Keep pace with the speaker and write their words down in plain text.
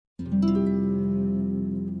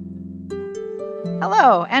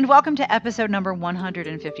Hello, and welcome to episode number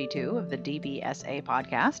 152 of the DBSA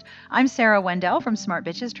podcast. I'm Sarah Wendell from Smart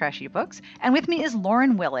Bitches Trashy Books, and with me is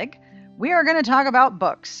Lauren Willig. We are going to talk about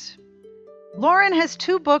books. Lauren has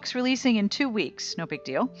 2 books releasing in 2 weeks. No big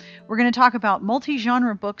deal. We're going to talk about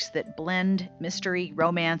multi-genre books that blend mystery,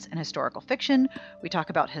 romance, and historical fiction. We talk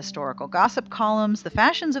about historical gossip columns, the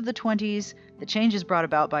fashions of the 20s, the changes brought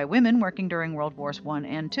about by women working during World Wars I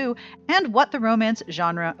and II, and what the romance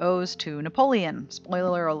genre owes to Napoleon.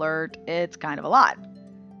 Spoiler alert, it's kind of a lot.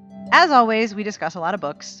 As always, we discuss a lot of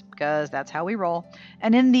books, because that's how we roll.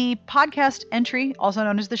 And in the podcast entry, also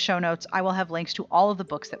known as the show notes, I will have links to all of the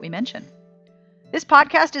books that we mention. This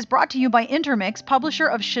podcast is brought to you by Intermix, publisher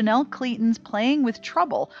of Chanel Cleaton's Playing with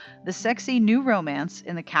Trouble, the sexy new romance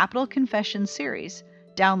in the Capital Confessions series.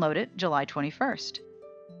 Download it July 21st.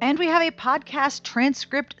 And we have a podcast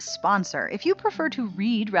transcript sponsor. If you prefer to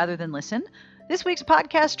read rather than listen, this week's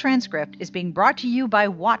podcast transcript is being brought to you by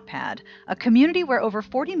Wattpad, a community where over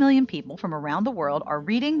 40 million people from around the world are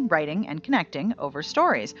reading, writing, and connecting over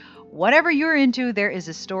stories. Whatever you're into, there is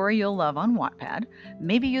a story you'll love on Wattpad.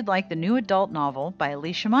 Maybe you'd like the new adult novel by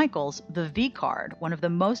Alicia Michaels, The V-Card, one of the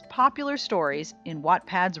most popular stories in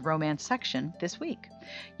Wattpad's romance section this week.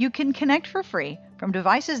 You can connect for free from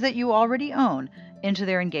devices that you already own into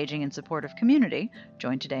their engaging and supportive community.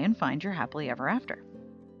 Join today and find your happily ever after.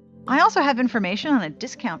 I also have information on a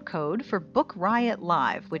discount code for Book Riot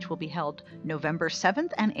Live, which will be held November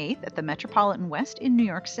 7th and 8th at the Metropolitan West in New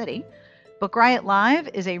York City. Book Riot Live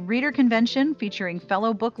is a reader convention featuring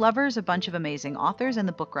fellow book lovers, a bunch of amazing authors, and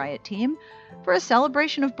the Book Riot team for a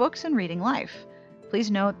celebration of books and reading life.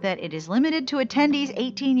 Please note that it is limited to attendees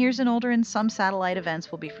 18 years and older, and some satellite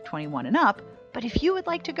events will be for 21 and up. But if you would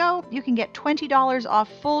like to go, you can get $20 off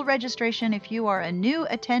full registration if you are a new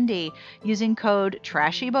attendee using code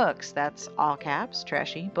TRASHYBOOKS. That's all caps,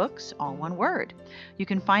 Trashy Books, all one word. You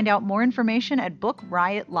can find out more information at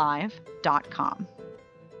bookriotlive.com.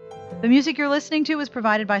 The music you're listening to was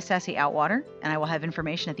provided by Sassy Outwater, and I will have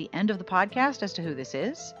information at the end of the podcast as to who this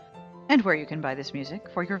is and where you can buy this music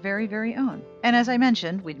for your very, very own. And as I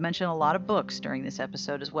mentioned, we'd mention a lot of books during this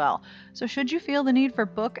episode as well. So should you feel the need for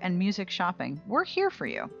book and music shopping, we're here for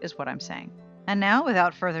you, is what I'm saying. And now,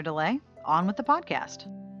 without further delay, on with the podcast.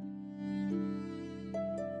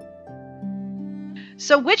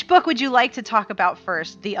 So which book would you like to talk about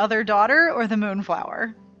first, The Other Daughter or The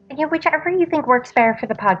Moonflower? Yeah, whichever you think works better for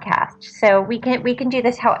the podcast. So we can do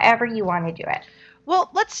this however you want to do it.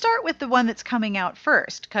 Well, let's start with the one that's coming out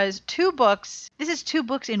first, because this is 2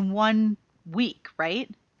 books in 1 week, right?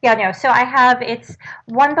 Yeah, no. So it's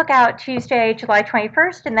one book out Tuesday, July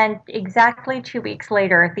 21st, and then exactly 2 weeks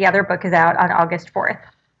later, the other book is out on August 4th.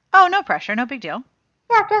 Oh, no pressure. No big deal.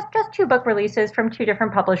 Yeah, just 2 book releases from 2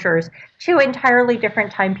 different publishers, 2 entirely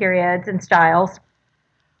different time periods and styles.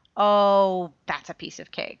 Oh, that's a piece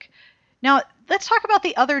of cake. Now, let's talk about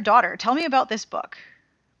The Other Daughter. Tell me about this book.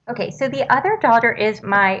 Okay, so The Other Daughter is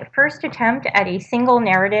my first attempt at a single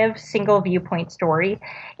narrative, single viewpoint story.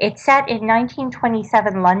 It's set in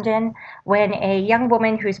 1927 London when a young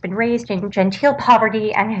woman who's been raised in genteel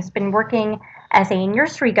poverty and has been working as a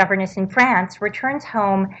nursery governess in France returns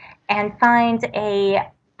home and finds a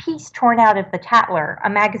piece torn out of the Tatler, a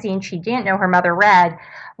magazine she didn't know her mother read,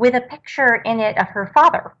 with a picture in it of her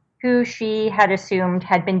father, who she had assumed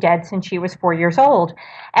had been dead since she was 4 years old.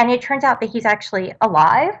 And it turns out that he's actually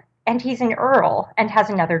alive, and he's an earl and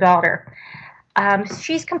has another daughter.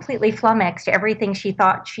 She's completely flummoxed. Everything she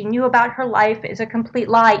thought she knew about her life is a complete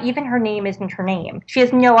lie. Even her name isn't her name. She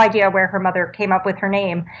has no idea where her mother came up with her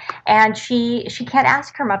name. And she can't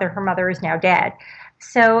ask her mother. Her mother is now dead.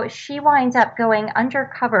 So she winds up going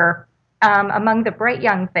undercover among the bright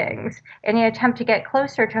young things in an attempt to get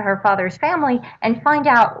closer to her father's family and find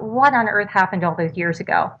out what on earth happened all those years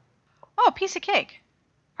ago. Oh, piece of cake.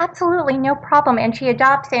 Absolutely, no problem. And she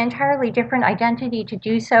adopts an entirely different identity to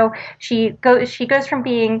do so. She goes from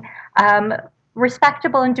being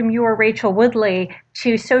respectable and demure Rachel Woodley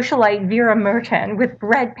to socialite Vera Merton with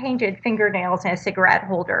red-painted fingernails and a cigarette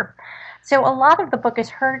holder. So a lot of the book is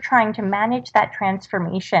her trying to manage that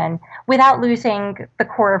transformation without losing the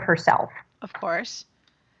core of herself. Of course,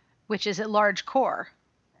 which is a large core.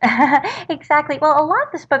 Exactly. Well, a lot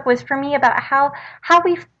of this book was for me about how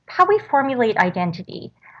we formulate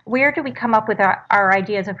identity. Where do we come up with our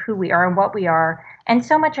ideas of who we are and what we are? And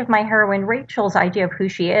so much of my heroine Rachel's idea of who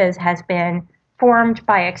she is has been formed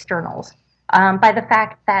by externals, by the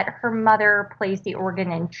fact that her mother plays the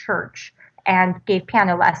organ in church and gave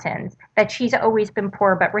piano lessons, that she's always been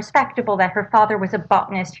poor but respectable, that her father was a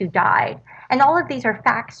botanist who died. And all of these are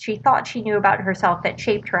facts she thought she knew about herself that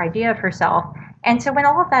shaped her idea of herself. And so when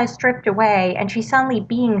all of that is stripped away and she's suddenly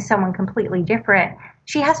being someone completely different,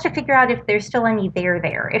 she has to figure out if there's still any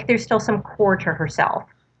there, if there's still some core to herself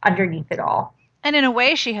underneath it all. And in a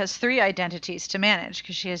way, she has three identities to manage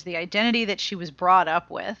because she has the identity that she was brought up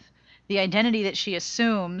with, the identity that she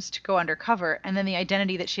assumes to go undercover, and then the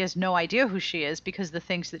identity that she has no idea who she is because the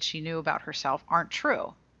things that she knew about herself aren't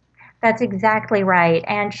true. That's exactly right.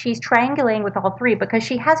 And she's triangulating with all three because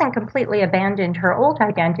she hasn't completely abandoned her old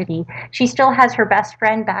identity. She still has her best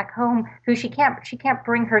friend back home who she can't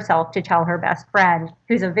bring herself to tell her best friend,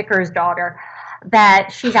 who's a vicar's daughter, that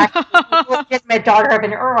she's actually the legitimate daughter of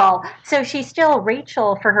an earl. So she's still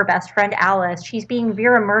Rachel for her best friend Alice. She's being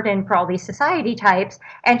Vera Murden for all these society types,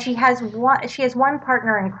 and she has one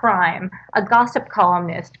partner in crime, a gossip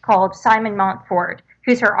columnist called Simon Montfort,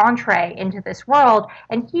 who's her entree into this world,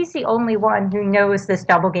 and he's the only one who knows this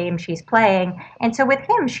double game she's playing. And so with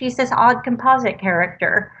him, she's this odd composite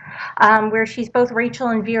character, where she's both Rachel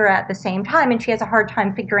and Vera at the same time, and she has a hard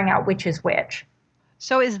time figuring out which is which.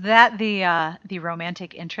 So is that the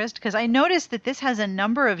romantic interest? Because I noticed that this has a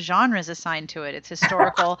number of genres assigned to it. It's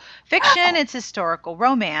historical fiction, it's historical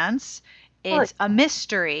romance, Well, it's a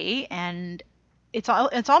mystery, and it's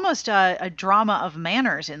almost a drama of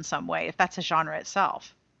manners in some way, if that's a genre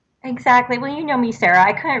itself. exactly. Well, you know me, Sarah.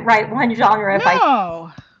 I couldn't write one genre if I.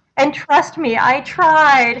 No. And trust me, I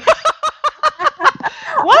tried.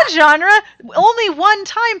 One genre, only one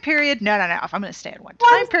time period. No, no, no. If I'm going to stay in one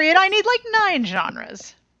One time period, I need like 9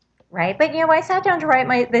 genres. Right, but I sat down to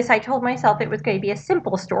write this. I told myself it was going to be a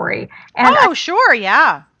simple story, and Oh, sure,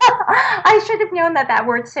 yeah. I should have known that that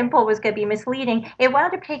word simple was going to be misleading. It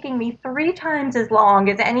wound up taking me 3 times as long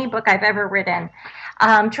as any book I've ever written,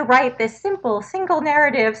 to write this simple, single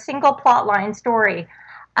narrative, single plot line story.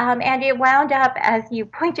 And it wound up, as you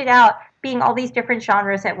pointed out, being all these different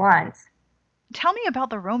genres at once. Tell me about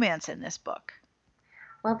the romance in this book.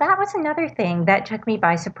 Well, that was another thing that took me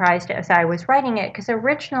by surprise as I was writing it, because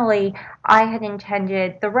originally I had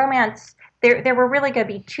intended the romance, there were really going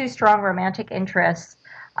to be two strong romantic interests,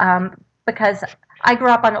 because I grew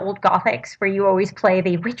up on old Gothics where you always play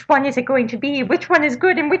the which one is it going to be, which one is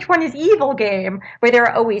good and which one is evil game, where there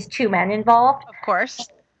are always two men involved. Of course.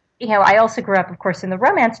 I also grew up, of course, in the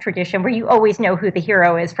romance tradition where you always know who the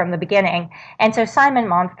hero is from the beginning. And so Simon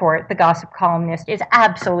Montfort, the gossip columnist, is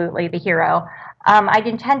absolutely the hero. I'd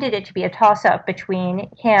intended it to be a toss-up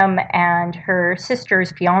between him and her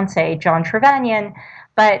sister's fiance, John Trevanion,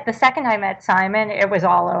 but the second I met Simon, it was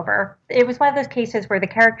all over. It was one of those cases where the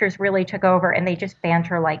characters really took over and they just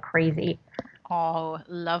banter like crazy. Oh,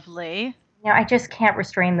 lovely. I just can't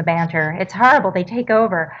restrain the banter. It's horrible. They take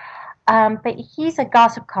over. But he's a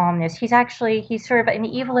gossip columnist. He's sort of an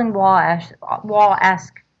Evelyn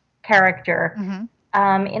Waugh-esque character,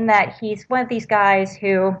 Hmm. in that he's one of these guys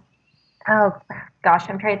who, oh gosh,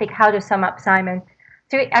 I'm trying to think how to sum up Simon.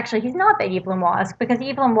 So actually, he's not that Evelyn Waugh-esque because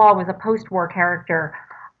Evelyn Waugh was a post-war character,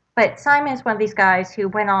 but Simon is one of these guys who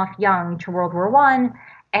went off young to World War One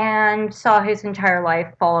and saw his entire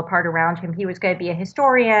life fall apart around him. He was going to be a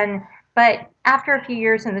historian, but after a few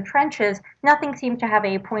years in the trenches, nothing seemed to have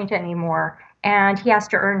any point anymore, and he has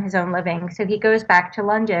to earn his own living. So he goes back to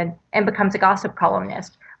London and becomes a gossip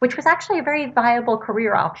columnist, which was actually a very viable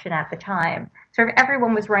career option at the time. Sort of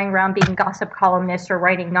everyone was running around being gossip columnists or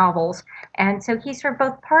writing novels, and so he's sort of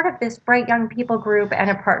both part of this bright young people group and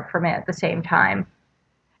apart from it at the same time.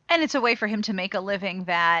 And it's a way for him to make a living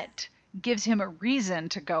that gives him a reason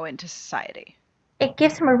to go into society. It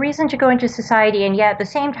gives him a reason to go into society and yet at the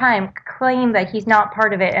same time claim that he's not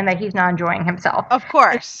part of it and that he's not enjoying himself. Of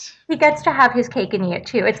course. He gets to have his cake and eat it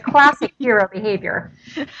too. It's classic hero behavior.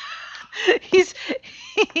 he's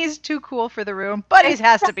he's too cool for the room, but he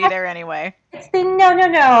has to be there anyway. It's the no, no,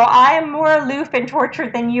 no. I am more aloof and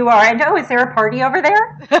tortured than you are. And oh, is there a party over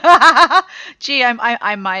there? Gee,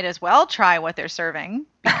 I might as well try what they're serving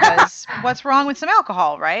because what's wrong with some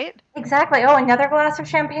alcohol, right? Exactly. Oh, another glass of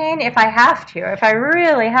champagne? If I have to, if I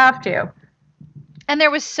really have to. And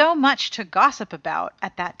there was so much to gossip about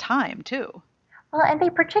at that time, too. Well, and they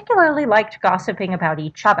particularly liked gossiping about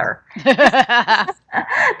each other.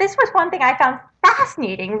 This was one thing I found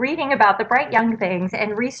fascinating reading about the Bright Young Things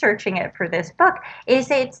and researching it for this book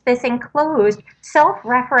is it's this enclosed,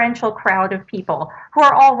 self-referential crowd of people who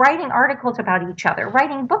are all writing articles about each other,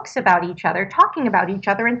 writing books about each other, talking about each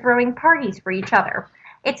other, and throwing parties for each other.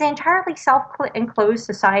 It's an entirely self-enclosed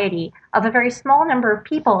society of a very small number of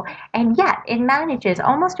people, and yet it manages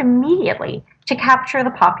almost immediately to capture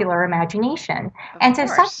the popular imagination. Of And so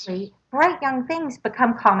course. suddenly, bright young things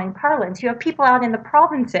become common parlance. You have people out in the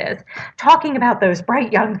provinces talking about those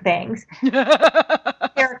bright young things.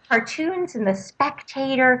 There are cartoons in The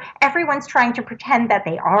Spectator. Everyone's trying to pretend that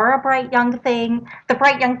they are a bright young thing. The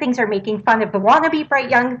bright young things are making fun of the wannabe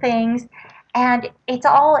bright young things. And it's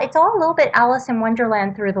all a little bit Alice in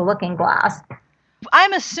Wonderland through the looking glass.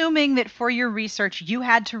 I'm assuming that for your research, you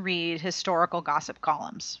had to read historical gossip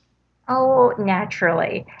columns. Oh,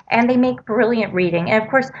 naturally. And they make brilliant reading. And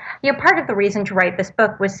of course, part of the reason to write this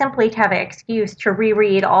book was simply to have an excuse to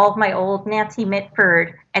reread all of my old Nancy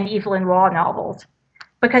Mitford and Evelyn Waugh novels,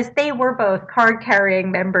 because they were both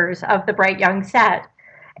card-carrying members of the Bright Young set.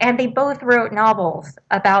 And they both wrote novels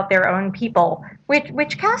about their own people,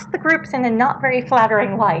 which cast the groups in a not very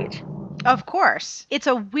flattering light. Of course. It's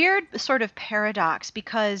a weird sort of paradox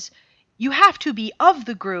because you have to be of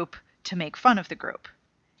the group to make fun of the group.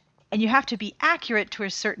 And you have to be accurate to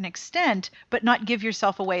a certain extent, but not give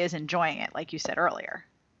yourself away as enjoying it, like you said earlier.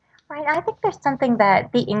 Right. I think there's something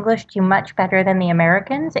that the English do much better than the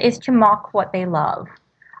Americans is to mock what they love.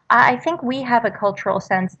 I think we have a cultural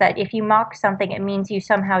sense that if you mock something, it means you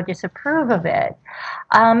somehow disapprove of it.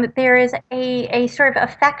 There is a sort of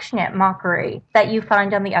affectionate mockery that you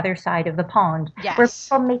find on the other side of the pond, where Yes.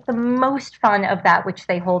 people make the most fun of that which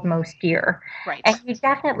they hold most dear. Right. And you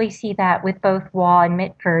definitely see that with both Waugh and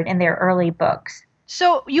Mitford in their early books.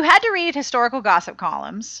 So you had to read historical gossip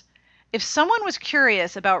columns. If someone was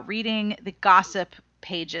curious about reading the gossip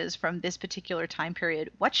pages from this particular time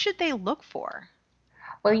period, what should they look for?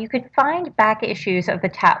 Well, you could find back issues of the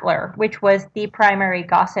Tatler, which was the primary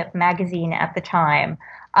gossip magazine at the time.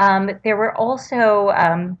 There were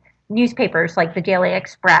also newspapers like the Daily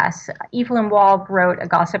Express. Evelyn Waugh wrote a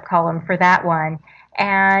gossip column for that one.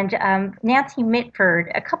 And Nancy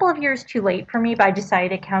Mitford, a couple of years too late for me, but I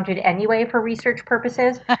decided to count it anyway for research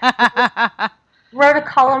purposes, wrote a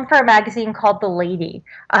column for a magazine called The Lady,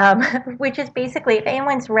 which is basically, if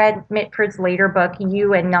anyone's read Mitford's later book,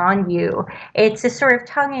 You and Non-You, it's a sort of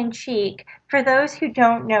tongue-in-cheek, for those who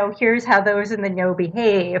don't know, here's how those in the know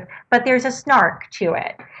behave, but there's a snark to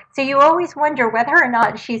it. So you always wonder whether or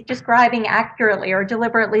not she's describing accurately or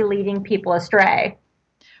deliberately leading people astray.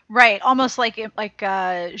 Right, almost like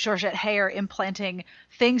Georgette Heyer implanting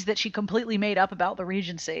things that she completely made up about the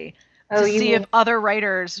Regency Oh, to you see if mean, other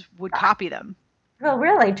writers would copy them. well,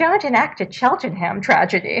 really, Judge enacted Cheltenham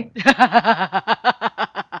tragedy.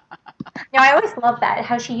 Now, I always love that,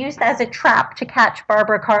 how she used that as a trap to catch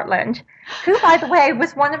Barbara Cartland, who, by the way,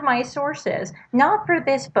 was one of my sources, not for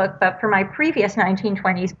this book, but for my previous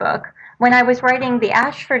 1920s book, when I was writing The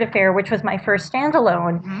Ashford Affair, which was my first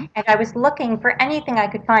standalone, Mhm. and I was looking for anything I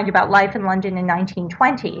could find about life in London in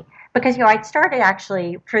 1920. Because, I'd started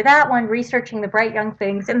actually, for that one, researching the bright young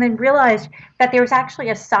things, and then realized that there was actually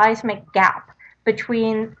a seismic gap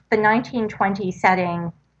between the 1920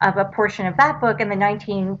 setting of a portion of that book and the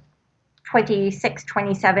 1926,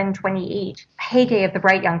 27, 28 heyday of the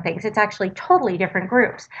bright young things. It's actually totally different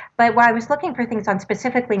groups. But when I was looking for things on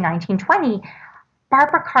specifically 1920,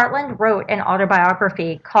 Barbara Cartland wrote an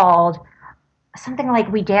autobiography called something like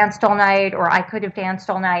We Danced All Night or I Could Have Danced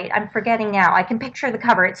All Night. I'm forgetting now. I can picture the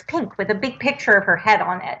cover. It's pink with a big picture of her head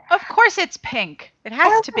on it. Of course it's pink. It has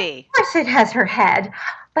And to be. of course it has her head.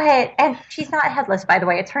 And she's not headless, by the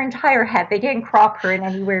way. It's her entire head. They didn't crop her in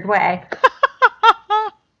any weird way.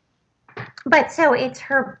 But so it's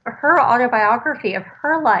her autobiography of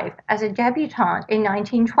her life as a debutante in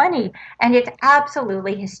 1920, and it's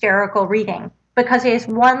absolutely hysterical reading because it is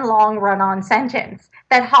one long run-on sentence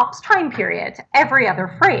that hops time periods every other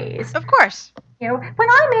phrase. Of course. When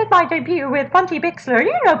I made my debut with Bunty Bixler,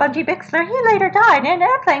 Bunty Bixler, he later died in an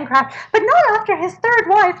airplane crash, but not after his third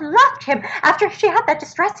wife left him after she had that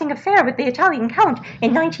distressing affair with the Italian Count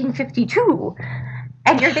in 1952.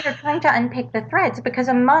 And you're there trying to unpick the threads because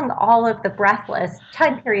among all of the breathless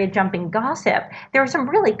time period jumping gossip, there were some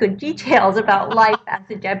really good details about life as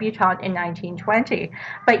a debutante in 1920.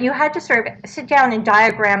 But you had to sort of sit down and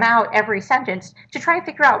diagram out every sentence to try and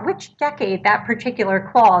figure out which decade that particular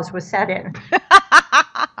clause was set in.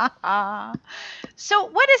 So,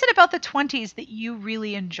 what is it about the 20s that you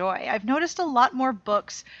really enjoy? I've noticed a lot more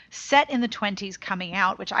books set in the 20s coming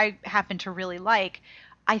out, which I happen to really like.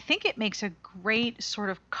 I think it makes a great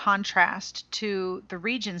sort of contrast to the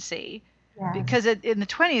Regency. Yes. Because in the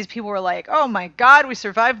 20s, people were like, oh my God, we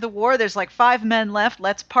survived the war. There's like 5 men left.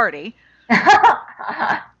 Let's party.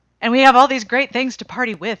 And we have all these great things to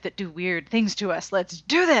party with that do weird things to us. Let's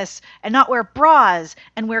do this and not wear bras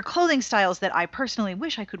and wear clothing styles that I personally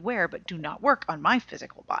wish I could wear but do not work on my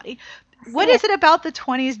physical body. What is it about the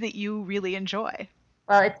 20s that you really enjoy?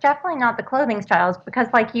 Well, it's definitely not the clothing styles because,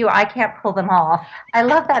 like you, I can't pull them off. I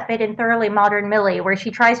love that bit in Thoroughly Modern Millie where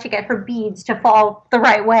she tries to get her beads to fall the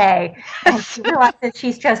right way, and she realizes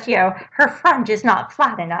she's just, her front is not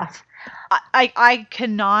flat enough. I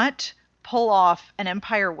cannot pull off an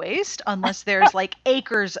empire waist unless there's like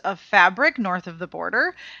acres of fabric north of the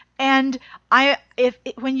border. And I if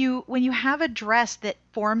when you have a dress that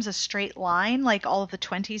forms a straight line like all of the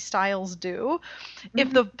 20s styles do, if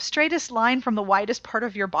Mhm. the straightest line from the widest part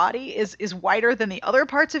of your body is wider than the other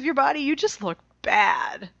parts of your body, you just look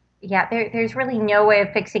bad. Yeah, there's really no way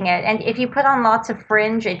of fixing it. And if you put on lots of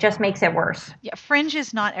fringe, it just makes it worse. Yeah, fringe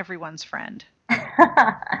is not everyone's friend.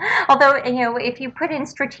 Although, if you put in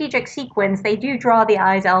strategic sequins, they do draw the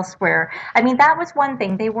eyes elsewhere. I mean, that was one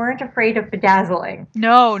thing. They weren't afraid of bedazzling.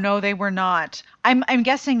 No, no, they were not. I'm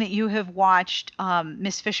guessing that you have watched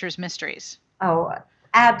Miss Fisher's Mysteries. Oh,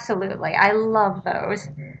 absolutely. I love those.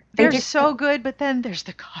 They They're did. so good, but then there's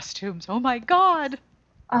the costumes. Oh my God.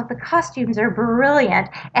 Oh, the costumes are brilliant.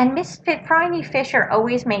 And Phryne Fisher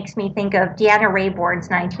always makes me think of Deanna Raybourn's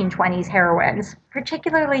 1920s heroines,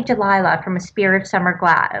 particularly Delilah from A Spear of Summer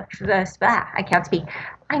Glass. I can't speak.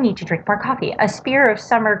 I need to drink more coffee. A Spear of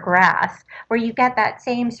Summer Grass, where you get that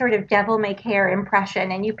same sort of devil may care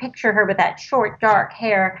impression, and you picture her with that short, dark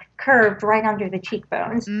hair curved right under the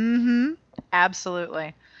cheekbones. Mm-hmm.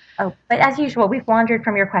 Absolutely. Oh, but as usual, we've wandered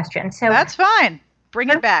from your question. So That's fine. Bring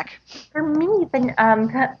it for back. For me,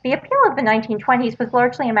 the appeal of the 1920s was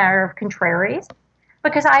largely a matter of contraries,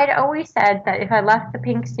 because I had always said that if I left the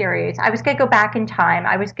Pink series, I was going to go back in time.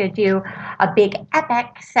 I was going to do a big epic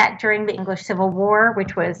set during the English Civil War,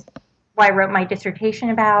 which was what I wrote my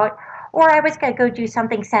dissertation about, or I was going to go do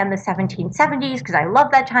something set in the 1770s, because I love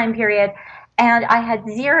that time period. And I had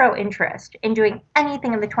zero interest in doing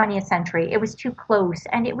anything in the 20th century. It was too close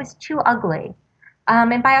and it was too ugly.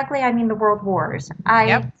 And by ugly, I mean the world wars.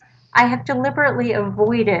 Yep. I have deliberately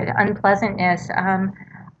avoided unpleasantness.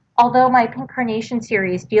 Although my Pink Carnation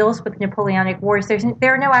series deals with Napoleonic Wars,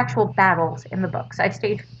 there are no actual battles in the books. I've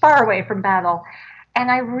stayed far away from battle, and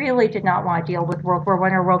I really did not want to deal with World War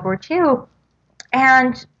One or World War Two.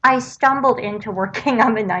 And I stumbled into working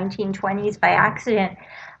on the 1920s by accident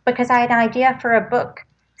because I had an idea for a book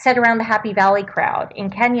set around the Happy Valley crowd in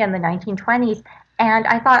Kenya in the 1920s. And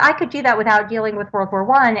I thought I could do that without dealing with World War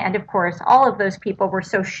One. And of course, all of those people were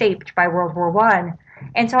so shaped by World War One.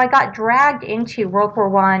 And so I got dragged into World War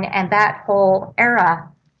One and that whole era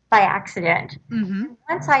by accident. Mm-hmm.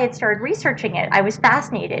 Once I had started researching it, I was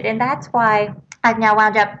fascinated. And that's why I've now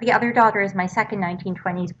wound up The Other Daughter is my second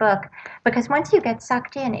 1920s book. Because once you get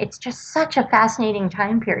sucked in, it's just such a fascinating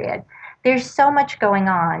time period. There's so much going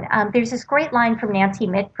on. There's this great line from Nancy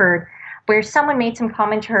Mitford where someone made some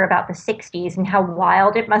comment to her about the 60s and how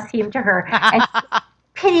wild it must seem to her. And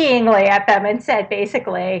pityingly at them and said,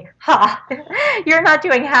 basically, ha, you're not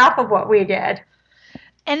doing half of what we did.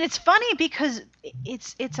 And it's funny because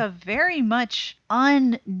it's a very much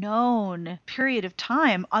unknown period of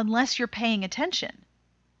time unless you're paying attention.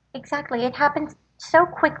 Exactly. It happens so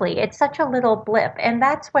quickly. It's such a little blip. And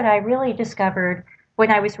that's what I really discovered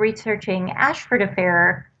when I was researching Ashford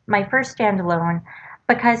Affair, my first standalone,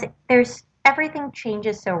 because everything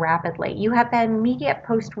changes so rapidly. You have that immediate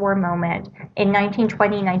post-war moment in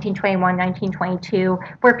 1920, 1921, 1922,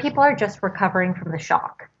 where people are just recovering from the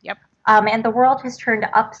shock. Yep. And the world has turned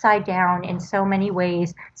upside down in so many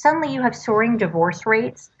ways. Suddenly you have soaring divorce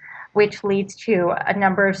rates, which leads to a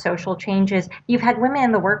number of social changes. You've had women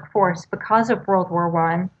in the workforce because of World War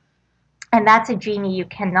One, and that's a genie you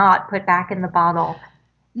cannot put back in the bottle.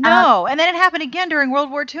 No, and then it happened again during World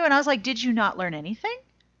War II, and I was like, did you not learn anything?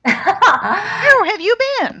 Where have you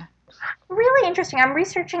been? Really interesting. I'm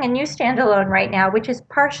researching a new standalone right now, which is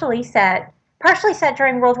partially set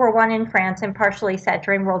during World War One in France and partially set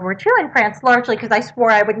during World War Two in France, largely because I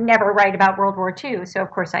swore I would never write about World War Two, so of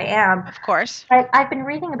course I am. Of course. But I've been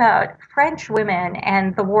reading about French women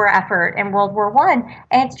and the war effort in World War One,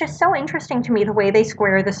 and it's just so interesting to me the way they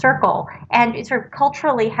square the circle and sort of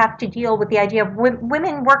culturally have to deal with the idea of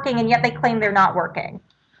women working and yet they claim they're not working.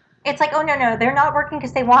 It's like, oh no, they're not working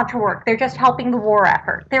because they want to work. They're just helping the war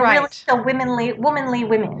effort. They're really still womanly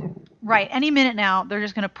women. Right. Any minute now, they're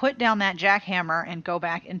just going to put down that jackhammer and go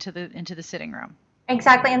back into the sitting room.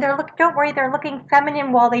 Exactly, and don't worry, they're looking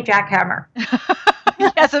feminine while they jackhammer.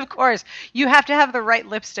 Yes, of course. You have to have the right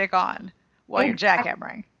lipstick on while you're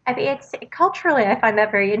jackhammering. I mean, it's culturally, I find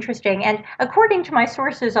that very interesting. And according to my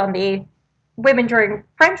sources on the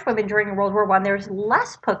French women during World War One, there's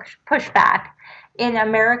less pushback in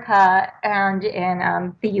America and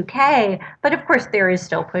in the UK, but of course there is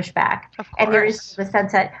still pushback. Of course. And there is the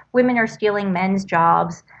sense that women are stealing men's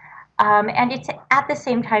jobs. And it's at the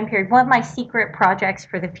same time period. One of my secret projects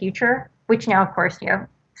for the future, which now, of course,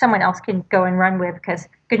 someone else can go and run with because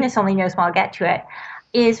goodness only knows when I'll get to it,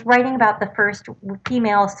 is writing about the first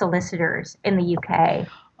female solicitors in the UK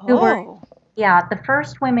who were, Oh, yeah, the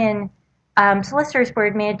first women solicitors were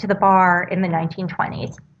admitted to the bar in the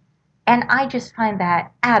 1920s. And I just find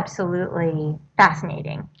that absolutely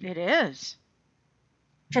fascinating. it is.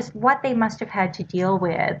 Just what they must have had to deal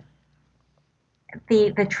with,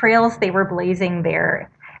 the trails they were blazing there.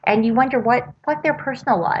 And you wonder what their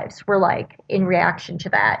personal lives were like in reaction to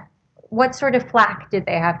that. What sort of flack did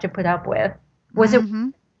they have to put up with? Was it, Hmm.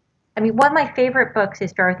 I mean, one of my favorite books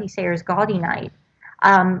is Dorothy Sayers' Gaudy Night,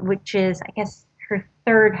 which is, I guess, her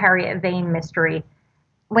third Harriet Vane mystery.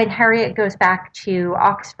 When Harriet goes back to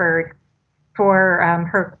Oxford for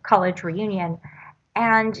her college reunion,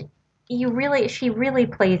 and she really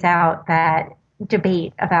plays out that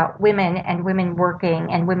debate about women and women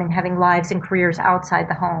working and women having lives and careers outside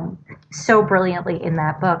the home so brilliantly in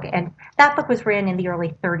that book. And that book was written in the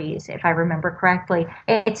early 30s, if I remember correctly.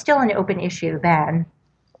 It's still an open issue then.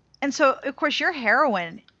 And so, of course, your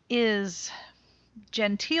heroine is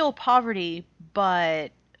genteel poverty, but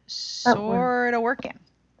But sort of working.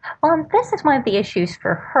 this is one of the issues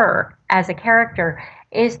for her as a character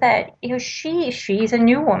is that she's a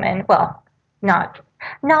new woman. Well, not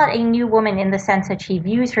not a new woman in the sense that she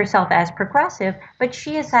views herself as progressive, but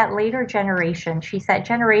she is that later generation. She's that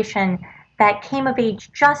generation that came of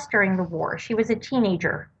age just during the war. She was a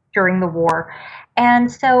teenager during the war.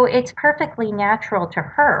 And so it's perfectly natural to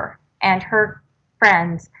her and her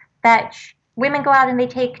friends that women go out and they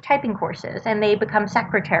take typing courses and they become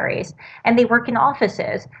secretaries and they work in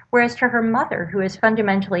offices. Whereas to her mother, who is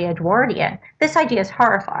fundamentally Edwardian, this idea is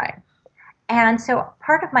horrifying. And so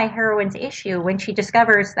part of my heroine's issue when she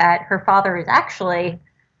discovers that her father is actually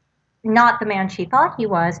not the man she thought he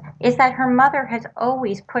was is that her mother has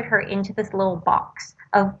always put her into this little box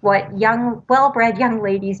of what young, well bred young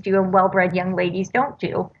ladies do and well bred young ladies don't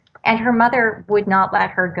do. And her mother would not let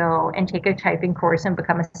her go and take a typing course and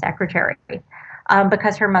become a secretary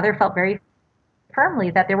because her mother felt very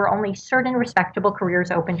firmly that there were only certain respectable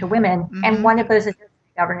careers open to women, and Hmm. one of those is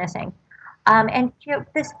governessing. And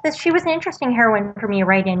this she was an interesting heroine for me,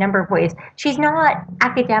 right, in a number of ways. She's not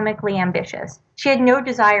academically ambitious. She had no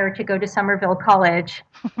desire to go to Somerville College,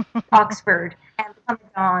 Oxford, and become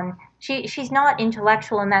a Don. She's not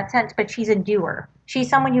intellectual in that sense, but she's a doer. She's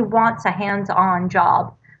someone who wants a hands-on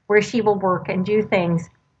job where she will work and do things.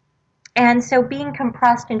 And so being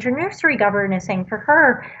compressed into nursery governessing for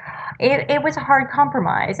her, it was a hard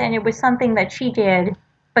compromise. And it was something that she did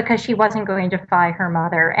because she wasn't going to defy her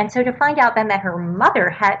mother. And so to find out then that her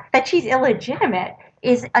mother that she's illegitimate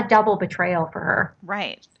is a double betrayal for her.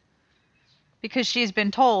 Right. Because she's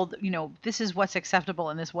been told, this is what's acceptable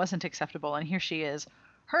and this wasn't acceptable. And here she is.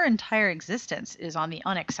 Her entire existence is on the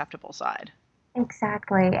unacceptable side.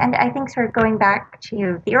 Exactly. And I think sort of going back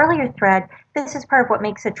to the earlier thread, this is part of what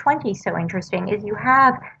makes the 20s so interesting is you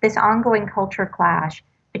have this ongoing culture clash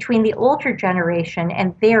between the older generation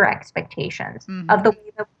and their expectations of Hmm. the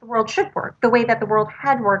way that the world should work, the way that the world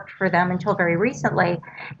had worked for them until very recently,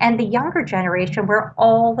 and the younger generation where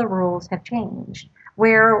all the rules have changed,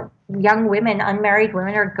 where young women, unmarried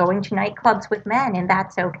women, are going to nightclubs with men, and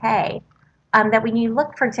that's okay. That when you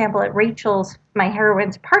look, for example, at Rachel's, my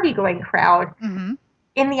heroine's party going crowd, Hmm.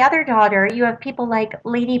 in the other daughter, you have people like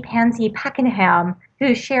Lady Pansy Pakenham,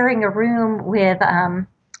 who's sharing a room with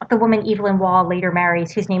the woman Evelyn Waugh later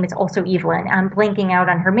marries, whose name is also Evelyn. I'm blanking out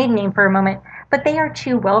on her maiden name for a moment, but they are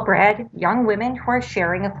two well bred young women who are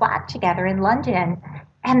sharing a flat together in London,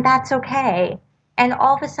 and that's okay. And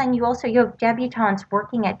all of a sudden, you have debutantes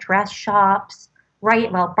working at dress shops,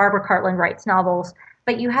 right? Well, Barbara Cartland writes novels,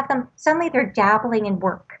 but you have them suddenly they're dabbling in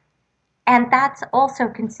work, and that's also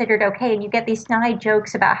considered okay. And you get these snide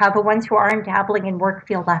jokes about how the ones who aren't dabbling in work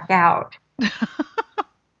feel left out.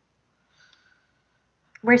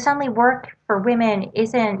 Where suddenly work for women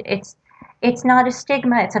isn't it's not a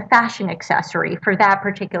stigma, it's a fashion accessory for that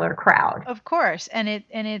particular crowd. Of course. And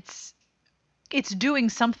it's doing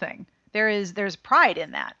something. There's pride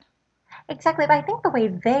in that. Exactly. But I think the way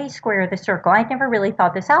they square the circle, I'd never really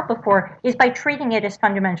thought this out before, is by treating it as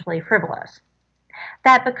fundamentally frivolous.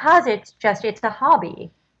 That because it's a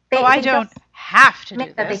hobby, Oh, they I don't don't have to do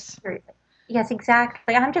admit that they this. seriously. Yes,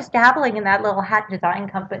 exactly. I'm just dabbling in that little hat design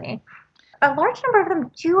company. A large number of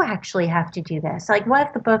them do actually have to do this. Like one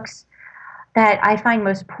of the books that I find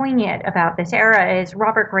most poignant about this era is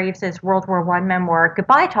Robert Graves's World War I memoir,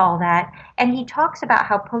 Goodbye to All That. And he talks about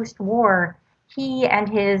how post war he and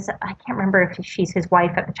his, I can't remember if she's his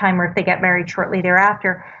wife at the time or if they get married shortly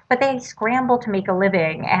thereafter, but they scramble to make a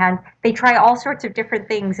living and they try all sorts of different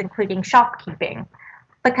things, including shopkeeping,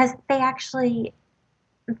 because the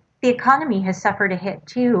economy has suffered a hit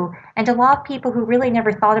too. And a lot of people who really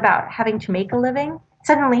never thought about having to make a living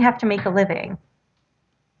suddenly have to make a living.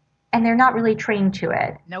 And they're not really trained to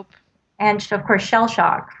it. Nope. And of course, shell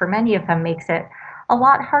shock for many of them makes it a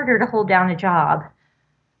lot harder to hold down a job.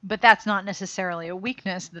 But that's not necessarily a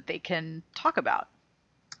weakness that they can talk about.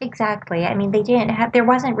 Exactly. I mean, there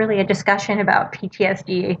wasn't really a discussion about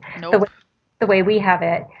PTSD Nope. the way we have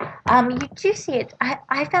it. You do see it.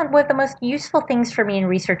 I found one of the most useful things for me in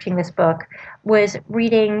researching this book was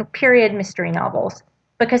reading period mystery novels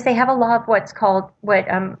because they have a lot of what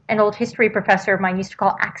an old history professor of mine used to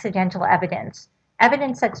call accidental evidence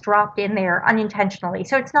that's dropped in there unintentionally.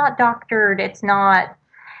 So it's not doctored, it's not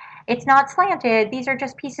slanted. These are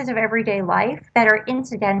just pieces of everyday life that are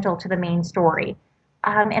incidental to the main story.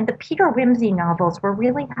 And the Peter Wimsey novels were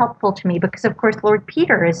really helpful to me because, of course, Lord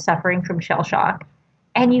Peter is suffering from shell shock.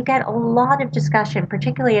 And you get a lot of discussion,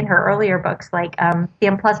 particularly in her earlier books, like The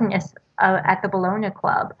Unpleasantness at the Bologna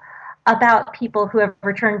Club, about people who have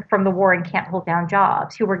returned from the war and can't hold down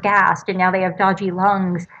jobs, who were gassed and now they have dodgy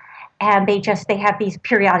lungs and they have these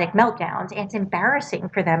periodic meltdowns. And it's embarrassing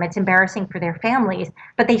for them. It's embarrassing for their families,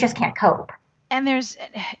 but they just can't cope. And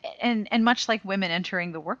and much like women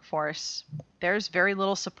entering the workforce, there's very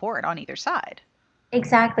little support on either side.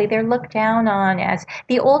 Exactly. They're looked down on as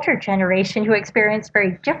the older generation who experienced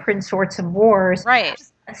very different sorts of wars. Right.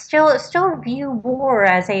 Still view war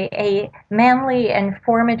as a manly and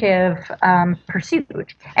formative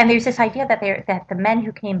pursuit. And there's this idea that the men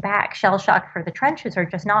who came back shell shocked for the trenches are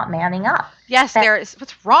just not manning up. Yes,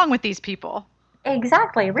 what's wrong with these people?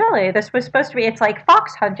 Exactly, really. This was supposed to be, it's like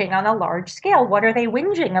fox hunting on a large scale. What are they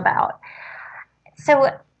whinging about? So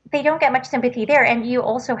they don't get much sympathy there. And you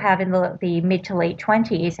also have in the mid to late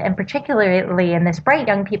 20s, and particularly in this bright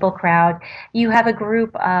young people crowd, you have a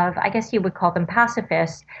group of, I guess you would call them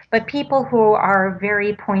pacifists, but people who are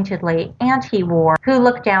very pointedly anti-war, who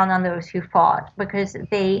look down on those who fought because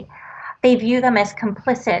they view them as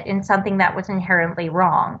complicit in something that was inherently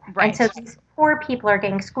wrong. Right. And so these poor people are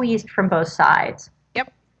getting squeezed from both sides.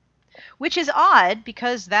 Yep. Which is odd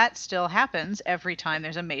because that still happens every time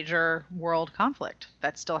there's a major world conflict.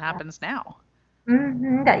 That still happens now.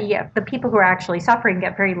 Yeah, the people who are actually suffering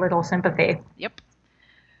get very little sympathy. Yep.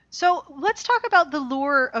 So let's talk about The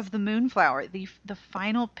Lure of the Moonflower, the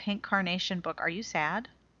final pink carnation book. Are you sad?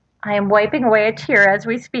 I am wiping away a tear as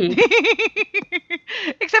we speak.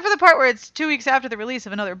 Except for the part where it's 2 weeks after the release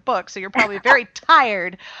of another book, so you're probably very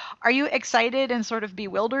tired. Are you excited and sort of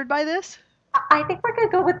bewildered by this? I think we're going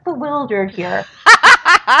to go with bewildered here.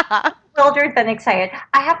 Bewildered than excited.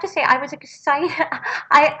 I have to say, I was excited.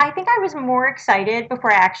 I think I was more excited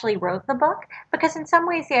before I actually wrote the book, because in some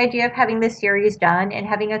ways the idea of having this series done and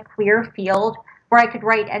having a clear field where I could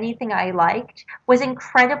write anything I liked was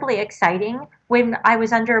incredibly exciting when I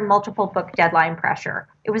was under multiple book deadline pressure.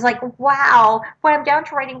 It was like, wow, when I'm down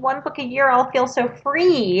to writing one book a year, I'll feel so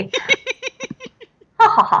free.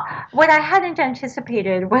 What I hadn't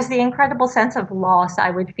anticipated was the incredible sense of loss I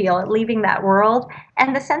would feel at leaving that world,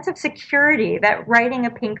 and the sense of security that writing a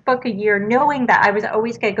pink book a year, knowing that I was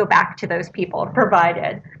always going to go back to those people,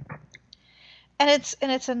 provided. And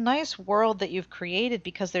it's a nice world that you've created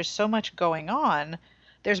because there's so much going on.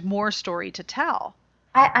 There's more story to tell.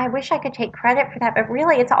 I wish I could take credit for that, but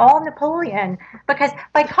really it's all Napoleon, because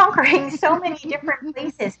by conquering so many different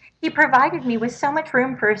places, he provided me with so much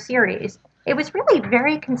room for a series. It was really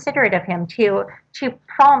very considerate of him to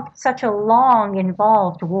prompt such a long,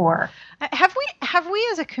 involved war. Have we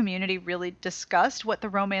as a community really discussed what the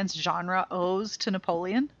romance genre owes to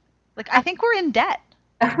Napoleon? Like, I think we're in debt.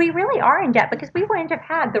 We really are in debt because we wouldn't have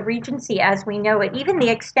had the Regency as we know it, even the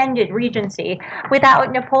extended Regency,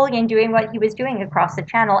 without Napoleon doing what he was doing across the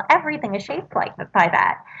Channel. Everything is shaped by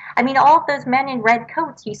that. I mean, all of those men in red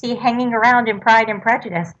coats you see hanging around in Pride and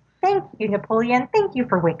Prejudice. Thank you, Napoleon. Thank you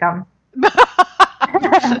for Wickham.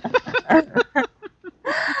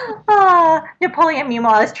 Napoleon,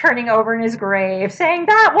 meanwhile, is turning over in his grave, saying,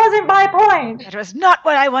 "That wasn't my point. That was not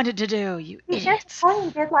what I wanted to do, you idiots." Napoleon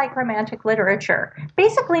did like romantic literature.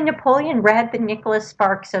 Basically, Napoleon read the Nicholas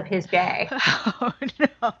Sparks of his day. Oh,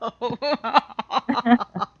 no.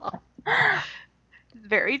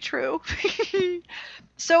 Very true.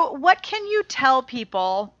 So what can you tell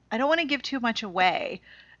people? I don't want to give too much away.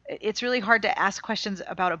 it's really hard to ask questions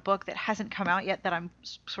about a book that hasn't come out yet that I'm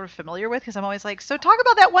sort of familiar with, because I'm always like, so talk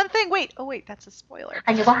about that one thing. Wait, oh wait, that's a spoiler.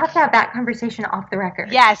 And we'll have to have that conversation off the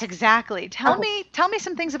record. Yes, exactly. Tell Okay. me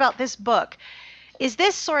some things about this book. Is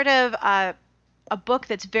this sort of a book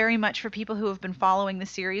that's very much for people who have been following the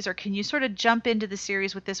series, or can you sort of jump into the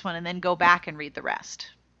series with this one and then go back and read the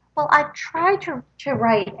rest? Well, I've tried to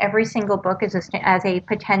write every single book as a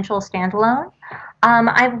potential standalone.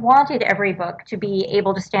 I've wanted every book to be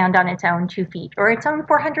able to stand on its own 2 feet or its own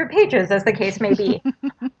 400 pages, as the case may be.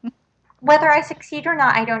 Whether I succeed or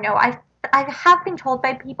not, I don't know. I have been told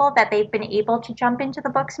by people that they've been able to jump into the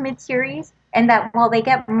books mid-series, and that while they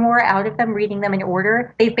get more out of them reading them in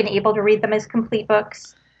order, they've been able to read them as complete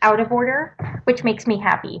books out of order, which makes me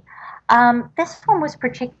happy. This one was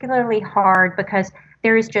particularly hard because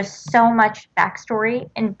there is just so much backstory,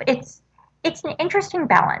 and it's an interesting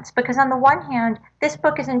balance because on the one hand, this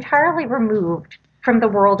book is entirely removed from the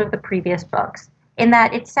world of the previous books in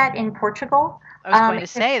that it's set in Portugal. I was going to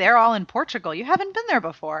say, they're all in Portugal. You haven't been there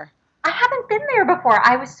before. I haven't been there before.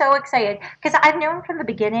 I was so excited because I've known from the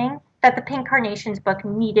beginning that the Pink Carnations book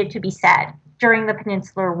needed to be set during the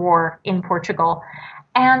Peninsular War in Portugal.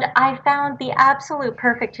 And I found the absolute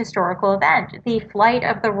perfect historical event, the flight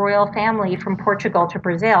of the royal family from Portugal to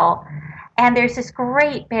Brazil. And there's this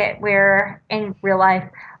great bit where, in real life,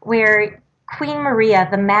 where Queen Maria,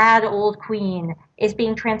 the mad old queen, is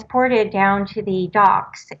being transported down to the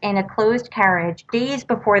docks in a closed carriage days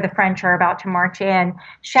before the French are about to march in,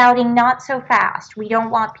 shouting, "Not so fast. We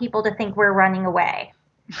don't want people to think we're running away."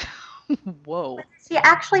 Whoa. Whether she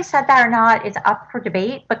actually said that or not is up for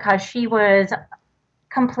debate because she was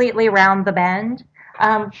completely round the bend.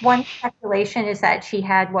 One speculation is that she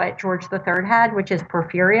had what George III had, which is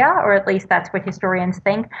porphyria, or at least that's what historians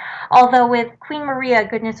think. Although with Queen Maria,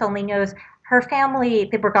 goodness only knows, her family,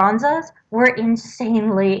 the Braganzas, were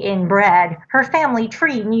insanely inbred. Her family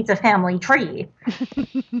tree needs a family tree.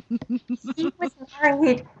 She was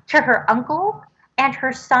married to her uncle, and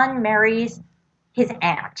her son marries his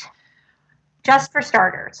aunt, just for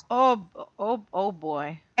starters. Oh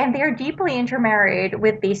boy. And they're deeply intermarried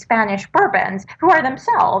with the Spanish Bourbons, who are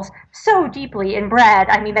themselves so deeply inbred.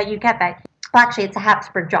 I mean, that you get that. Well, actually, it's a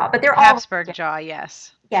Habsburg jaw, but they're all Habsburg jaw,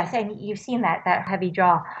 yes. Yes, and you've seen that heavy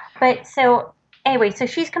jaw. But so anyway, so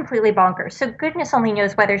she's completely bonkers. So goodness only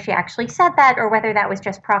knows whether she actually said that or whether that was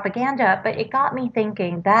just propaganda. But it got me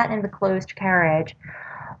thinking that in the closed carriage,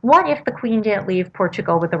 what if the Queen didn't leave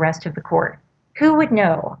Portugal with the rest of the court? Who would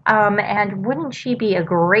know? And wouldn't she be a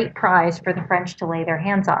great prize for the French to lay their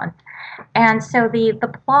hands on? And so the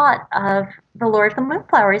plot of The Lord of the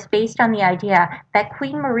Moonflower is based on the idea that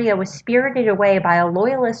Queen Maria was spirited away by a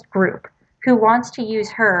loyalist group who wants to use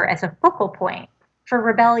her as a focal point for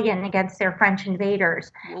rebellion against their French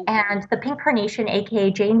invaders. Whoa. And the Pink Carnation, aka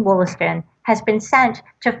Jane Wollaston, has been sent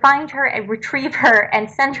to find her and retrieve her and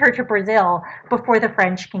send her to Brazil before the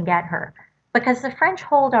French can get her. Because the French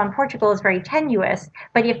hold on Portugal is very tenuous,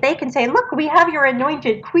 but if they can say, "Look, we have your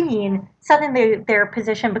anointed queen," suddenly their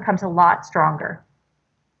position becomes a lot stronger.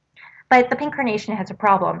 But the Pink Carnation has a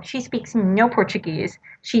problem. She speaks no Portuguese.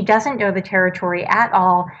 She doesn't know the territory at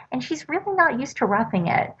all, and she's really not used to roughing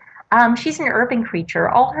it. She's an urban creature.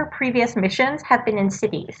 All her previous missions have been in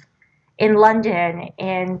cities, in London,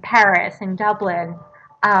 in Paris, in Dublin,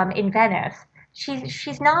 in Venice.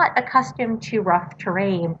 She's not accustomed to rough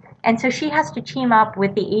terrain, and so she has to team up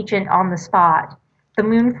with the agent on the spot, the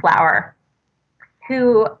Moonflower,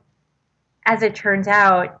 who, as it turns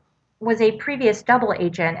out, was a previous double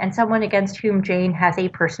agent and someone against whom Jane has a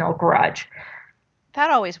personal grudge. That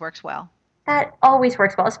always works well. That always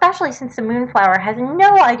works well, especially since the Moonflower has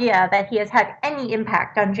no idea that he has had any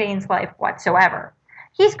impact on Jane's life whatsoever.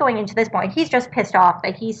 He's going into this point, he's just pissed off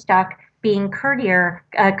that he's stuck being courtier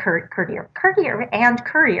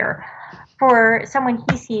for someone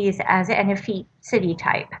he sees as an effete city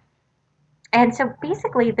type. And so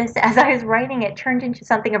basically this, as I was writing it, turned into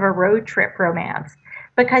something of a road trip romance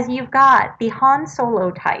because you've got the Han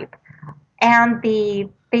Solo type and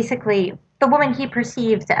basically the woman he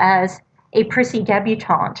perceives as a prissy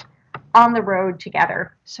debutante on the road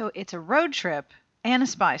together. So it's a road trip and a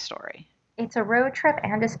spy story. It's a road trip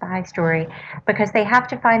and a spy story because they have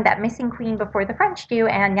to find that missing queen before the French do,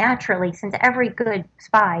 and naturally, since every good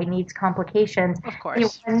spy needs complications, of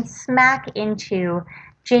course, they run smack into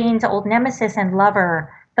Jane's old nemesis and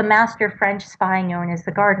lover, the master French spy known as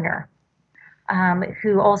the Gardener,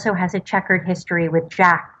 who also has a checkered history with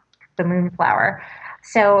Jack, the Moonflower.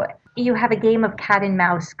 So you have a game of cat and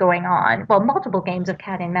mouse going on, well, multiple games of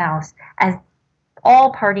cat and mouse, as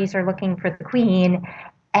all parties are looking for the queen,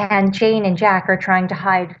 and Jane and Jack are trying to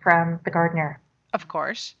hide from the Gardener. Of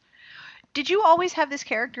course. Did you always have this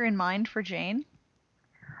character in mind for Jane?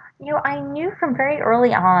 I knew from very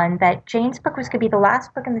early on that Jane's book was going to be the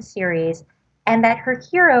last book in the series, and that her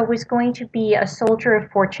hero was going to be a soldier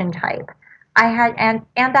of fortune type. And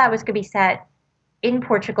that was going to be set in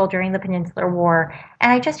Portugal during the Peninsular War.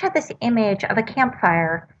 And I just had this image of a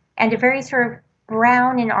campfire and a very sort of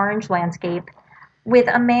brown and orange landscape with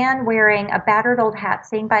a man wearing a battered old hat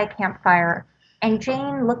sitting by a campfire, and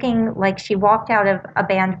Jane looking like she walked out of a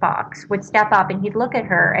bandbox would step up and he'd look at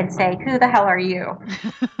her and say, "Who the hell are you?"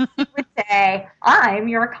 She would say, "I'm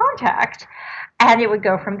your contact." And it would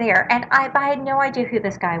go from there. And I had no idea who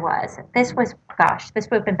this guy was. This would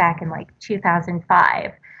have been back in like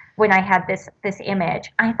 2005 when I had this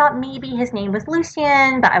image. I thought maybe his name was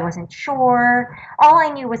Lucian, but I wasn't sure. All I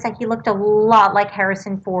knew was that he looked a lot like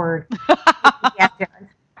Harrison Ford.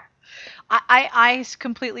 I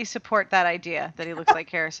completely support that idea that he looks like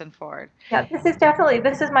Harrison Ford. Yeah,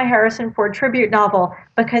 this is my Harrison Ford tribute novel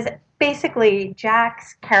because basically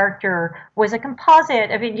Jack's character was a composite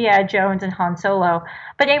of Indiana Jones and Han Solo.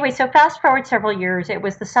 But anyway, so fast forward several years, it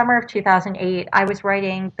was the summer of 2008. I was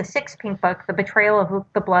writing the sixth Pink book, The Betrayal of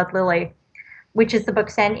the Blood Lily, which is the book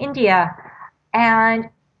set in India. And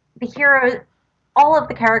the hero, all of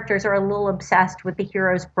the characters are a little obsessed with the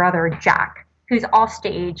hero's brother, Jack, who's off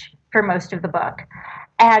stage for most of the book.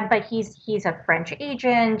 But he's a French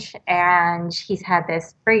agent, and he's had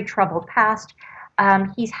this very troubled past.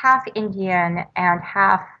 He's half Indian and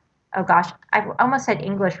half, oh gosh, I almost said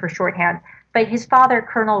English for shorthand, but his father,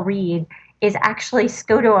 Colonel Reed, is actually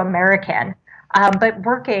Scoto-American, but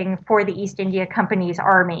working for the East India Company's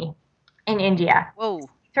army in India. Whoa.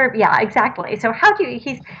 Yeah, exactly. So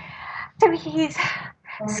he's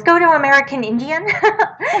Scoto-American Indian.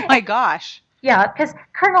 Oh my gosh. Yeah, because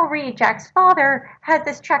Colonel Reed, Jack's father, has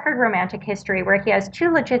this checkered romantic history where he has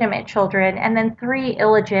two legitimate children and then three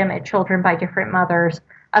illegitimate children by different mothers,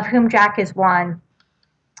 of whom Jack is one.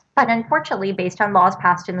 But unfortunately, based on laws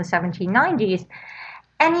passed in the 1790s,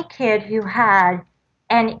 any kid who had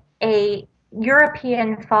a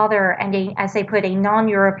European father and as they put, a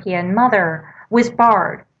non-European mother was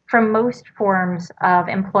barred from most forms of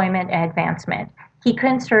employment and advancement. He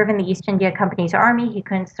couldn't serve in the East India Company's army. He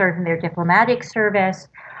couldn't serve in their diplomatic service.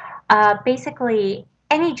 Basically,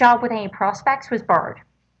 any job with any prospects was barred.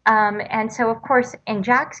 And so, of course, in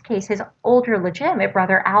Jack's case, his older legitimate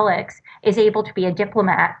brother, Alex, is able to be a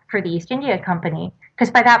diplomat for the East India Company.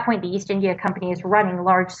 Because by that point, the East India Company is running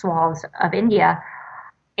large swaths of India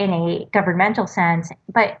in a governmental sense.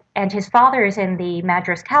 And his father is in the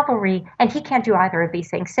Madras Cavalry, and he can't do either of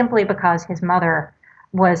these things simply because his mother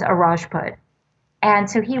was a Rajput. And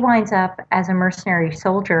so he winds up as a mercenary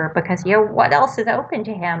soldier because, what else is open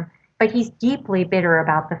to him? But he's deeply bitter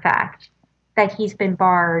about the fact that he's been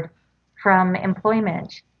barred from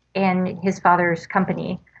employment in his father's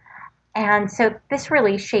company. And so this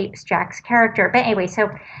really shapes Jack's character. But anyway,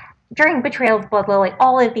 so during Betrayal of Blood Lily,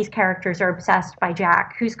 all of these characters are obsessed by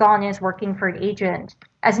Jack, who's gone and is working for an agent,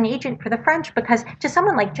 as an agent for the French, because to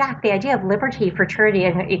someone like Jack, the idea of liberty, fraternity,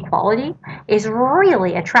 and equality is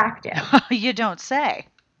really attractive. You don't say.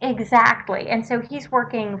 Exactly. And so he's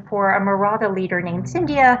working for a Maratha leader named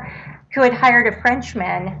Scindia, who had hired a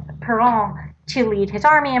Frenchman, Perron, to lead his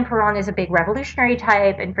army. And Perron is a big revolutionary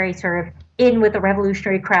type and very sort of in with the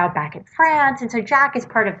revolutionary crowd back in France. And so Jack is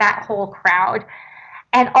part of that whole crowd.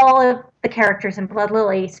 And all of the characters in Blood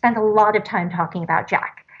Lily spend a lot of time talking about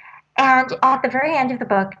Jack. And at the very end of the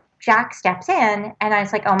book, Jack steps in, and I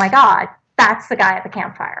was like, oh my God, that's the guy at the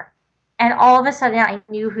campfire. And all of a sudden, I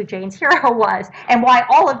knew who Jane's hero was and why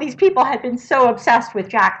all of these people had been so obsessed with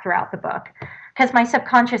Jack throughout the book. Because my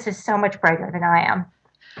subconscious is so much brighter than I am.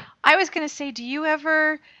 I was going to say, do you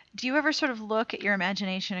ever sort of look at your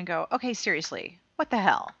imagination and go, okay, seriously, what the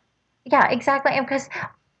hell? Yeah, exactly. And because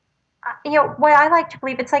what I like to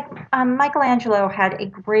believe, it's like Michelangelo had a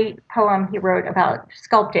great poem he wrote about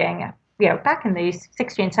sculpting, back in the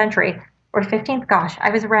 16th century or 15th. Gosh, I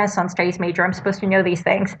was a Renaissance studies major. I'm supposed to know these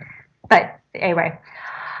things. But anyway,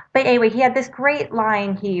 he had this great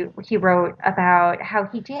line he wrote about how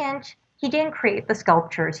he didn't create the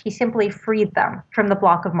sculptures. He simply freed them from the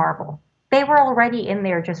block of marble. They were already in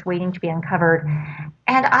there just waiting to be uncovered.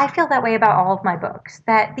 And I feel that way about all of my books,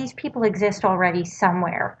 that these people exist already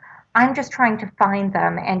somewhere. I'm just trying to find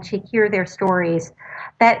them and to hear their stories,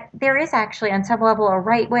 that there is actually on some level a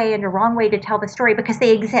right way and a wrong way to tell the story because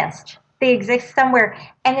they exist. They exist somewhere.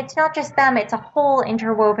 And it's not just them, it's a whole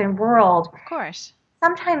interwoven world. Of course.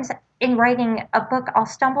 Sometimes in writing a book, I'll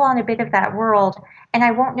stumble on a bit of that world and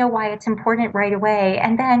I won't know why it's important right away.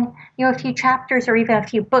 And then, a few chapters or even a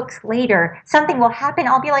few books later, something will happen.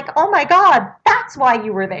 I'll be like, oh my God, that's why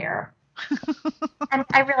you were there. And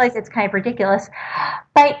I realize it's kind of ridiculous,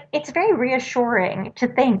 but it's very reassuring to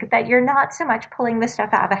think that you're not so much pulling the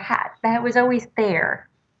stuff out of a hat, that it was always there.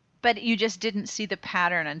 But you just didn't see the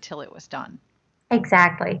pattern until it was done.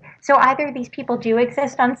 Exactly. So either these people do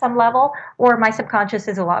exist on some level, or my subconscious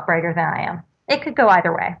is a lot brighter than I am. It could go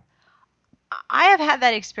either way. I have had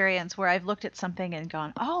that experience where I've looked at something and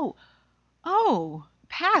gone, oh,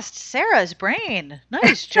 past Sarah's brain.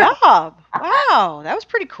 Nice job. Wow, that was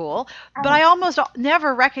pretty cool. But I almost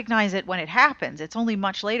never recognize it when it happens. It's only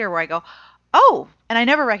much later where I go, oh, and I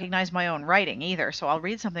never recognize my own writing either. So I'll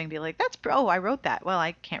read something and be like, oh, I wrote that. Well,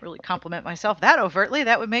 I can't really compliment myself that overtly.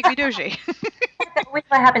 That would make me douchey. That's always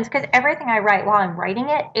what happens because everything I write while I'm writing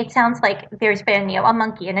it, it sounds like there's been, a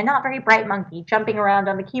monkey and a not very bright monkey jumping around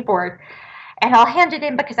on the keyboard. And I'll hand it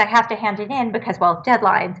in because I have to hand it in because, well,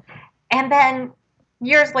 deadlines. And then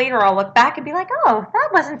years later, I'll look back and be like, oh, that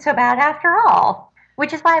wasn't so bad after all.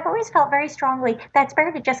 Which is why I've always felt very strongly that it's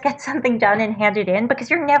better to just get something done and hand it in because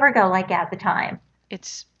you're never going to like it at the time.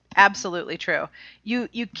 It's absolutely true.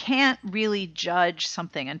 You can't really judge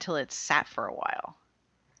something until it's sat for a while.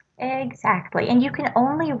 Exactly. And you can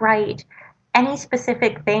only write any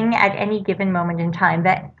specific thing at any given moment in time.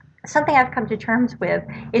 That something I've come to terms with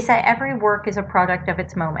is that every work is a product of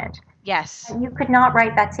its moment. Yes. You could not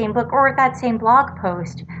write that same book or that same blog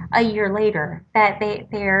post a year later. That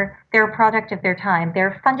they're a product of their time.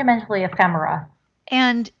 They're fundamentally ephemera.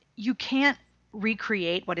 And you can't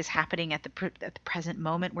recreate what is happening at the present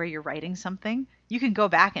moment where you're writing something. You can go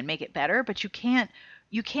back and make it better, but you can't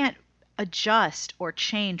adjust or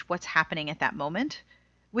change what's happening at that moment,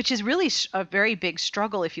 which is really a very big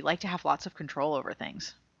struggle if you like to have lots of control over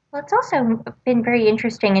things. Well, it's also been very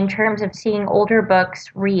interesting in terms of seeing older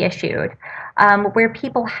books reissued, where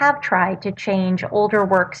people have tried to change older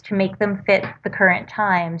works to make them fit the current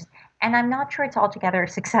times, and I'm not sure it's altogether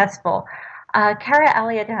successful. Kara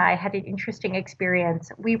Elliott and I had an interesting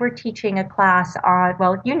experience. We were teaching a class on,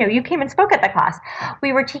 well, you came and spoke at the class.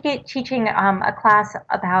 We were teaching a class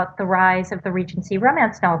about the rise of the Regency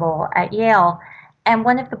romance novel at Yale, and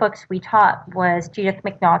one of the books we taught was Judith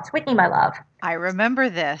McNaught's Whitney, My Love. I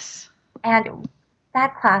remember this. And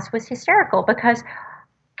that class was hysterical because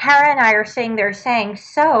Kara and I are sitting there saying,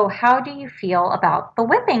 so how do you feel about the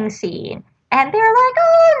whipping scene? And they're like,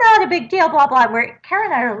 oh, not a big deal, blah, blah. Where Kara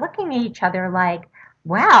and I are looking at each other like,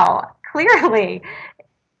 wow, clearly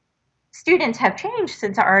students have changed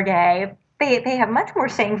since our day. They have much more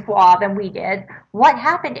sang-froid than we did. What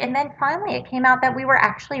happened? And then finally it came out that we were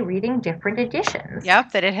actually reading different editions.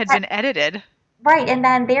 Yep, that it had been edited. Right, and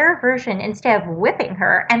then their version, instead of whipping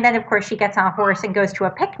her, and then of course she gets on a horse and goes to a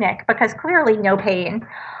picnic because clearly no pain.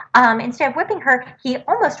 Instead of whipping her, he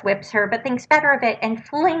almost whips her, but thinks better of it and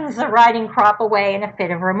flings the riding crop away in a fit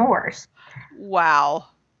of remorse. Wow.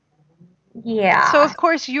 Yeah. So of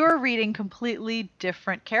course you're reading completely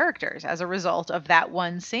different characters as a result of that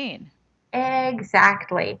one scene.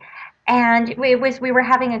 Exactly. And we were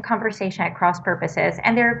having a conversation at Cross Purposes,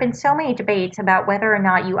 and there have been so many debates about whether or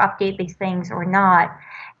not you update these things or not.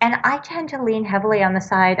 And I tend to lean heavily on the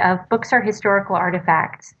side of books are historical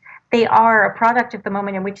artifacts. They are a product of the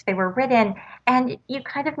moment in which they were written, and you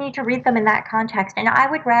kind of need to read them in that context. And I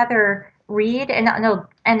would rather read an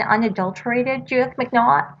unadulterated Judith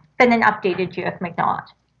McNaught than an updated Judith McNaught.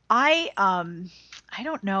 I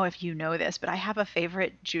don't know if you know this, but I have a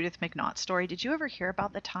favorite Judith McNaught story. Did you ever hear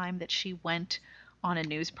about the time that she went on a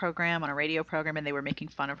news program, on a radio program, and they were making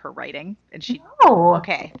fun of her writing? And No.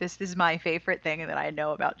 Okay, this is my favorite thing that I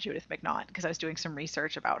know about Judith McNaught because I was doing some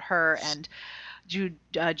research about her and Jude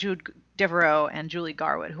Devereaux and Julie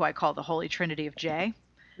Garwood, who I call the Holy Trinity of J.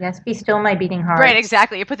 Yes, be still my beating heart. Right,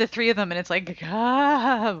 exactly. You put the three of them, and it's like,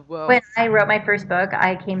 whoa. When I wrote my first book,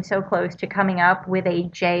 I came so close to coming up with a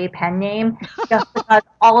J pen name just because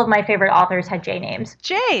all of my favorite authors had J names.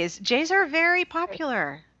 J's are very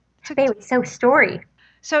popular. They were so story.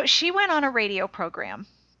 So she went on a radio program,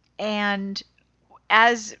 and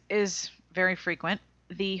as is very frequent,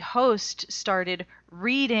 the host started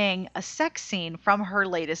reading a sex scene from her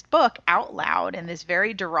latest book out loud in this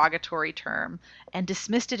very derogatory term and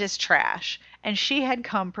dismissed it as trash. And she had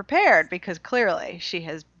come prepared because clearly she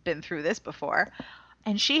has been through this before.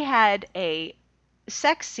 And she had a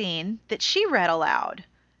sex scene that she read aloud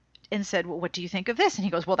and said, well, what do you think of this? And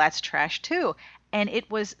he goes, well, that's trash too. And it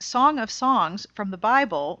was Song of Songs from the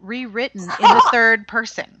Bible rewritten in the third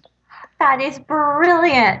person. That is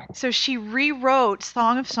brilliant. So she rewrote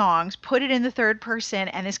Song of Songs, put it in the third person,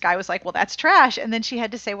 and this guy was like, well, that's trash. And then she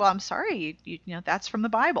had to say, well, I'm sorry, you know, that's from the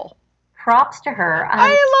Bible. Props to her. I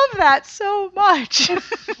love that so much.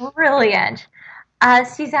 Brilliant.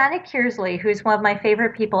 Susanna Kearsley, who's one of my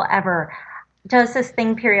favorite people ever, does this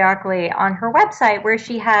thing periodically on her website where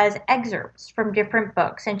she has excerpts from different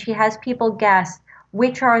books and she has people guess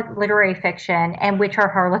which are literary fiction and which are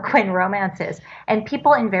Harlequin romances. And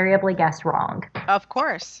people invariably guess wrong. Of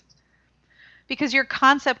course. Because your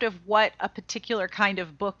concept of what a particular kind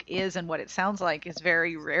of book is and what it sounds like is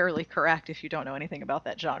very rarely correct if you don't know anything about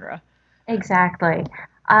that genre. Exactly.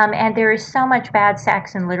 And there is so much bad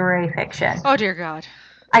sex in literary fiction. Oh dear God.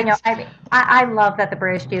 I know. It's I mean, I love that the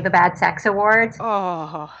British do the Bad Sex Awards.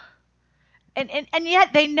 oh. And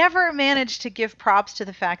yet they never manage to give props to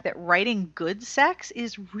the fact that writing good sex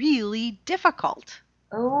is really difficult.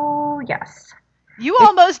 Oh, yes. You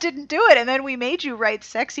almost didn't do it, and then we made you write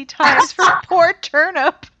sexy times for poor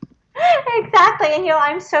Turnip. Exactly. And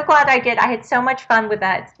I'm so glad I did. I had so much fun with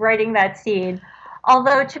that, writing that scene.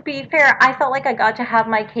 Although, to be fair, I felt like I got to have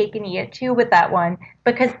my cake and eat it too with that one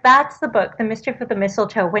because that's the book, The Mischief of the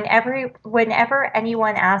Mistletoe. Whenever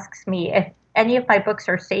anyone asks me if any of my books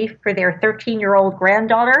are safe for their 13-year-old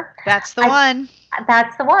granddaughter, That's the I, one.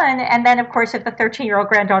 that's the one. And then, of course, if the 13-year-old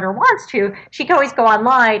granddaughter wants to, she can always go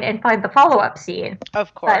online and find the follow-up scene.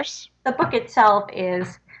 Of But course. the book itself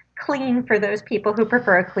is clean for those people who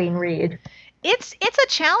prefer a clean read. It's a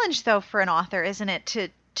challenge though for an author, isn't it,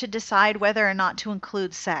 to decide whether or not to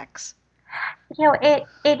include sex.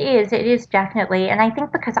 It is definitely, and I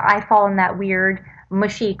think because I fall in that weird,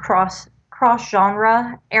 mushy cross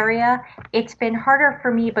genre area, it's been harder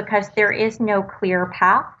for me because there is no clear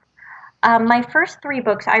path. My first three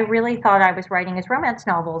books, I really thought I was writing as romance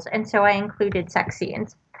novels, and so I included sex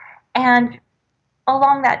scenes. And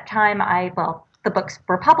along that time, the books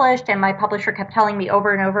were published, and my publisher kept telling me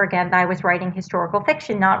over and over again that I was writing historical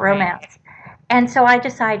fiction, not Right. romance. And so I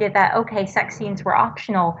decided that, okay, sex scenes were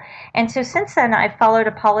optional. And so since then, I've followed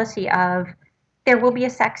a policy of there will be a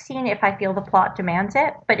sex scene if I feel the plot demands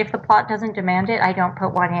it, but if the plot doesn't demand it, I don't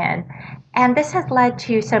put one in. And this has led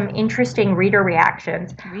to some interesting reader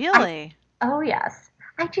reactions. I Really? Oh yes,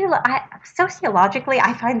 I do. Sociologically,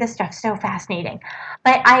 I find this stuff so fascinating.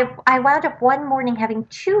 But I wound up one morning having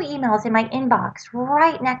two emails in my inbox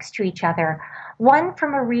right next to each other. One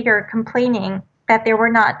from a reader complaining that there were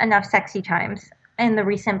not enough sexy times in the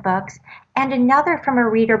recent books, and another from a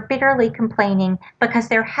reader bitterly complaining because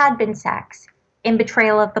there had been sex in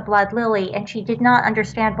Betrayal of the Blood Lily, and she did not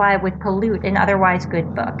understand why it would pollute an otherwise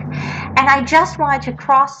good book. And I just wanted to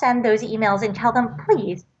cross send those emails and tell them,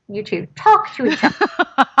 please, you two, talk to each other.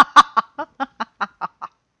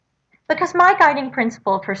 Because my guiding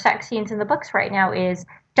principle for sex scenes in the books right now is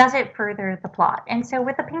does it further the plot? And so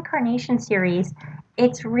with the Pink Carnation series,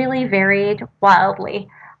 it's really varied wildly.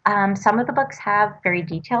 Some of the books have very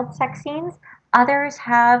detailed sex scenes, others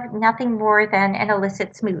have nothing more than an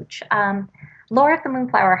illicit smooch. Lord of the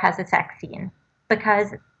Moonflower has a sex scene because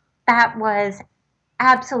that was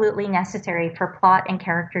absolutely necessary for plot and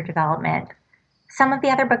character development. Some of the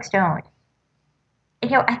other books don't.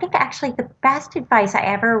 I think actually the best advice I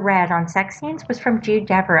ever read on sex scenes was from Jude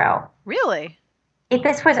Devereaux. Really? If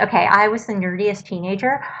this was okay, I was the nerdiest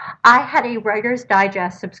teenager. I had a Writer's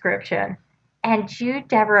Digest subscription, and Jude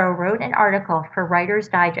Devereaux wrote an article for Writer's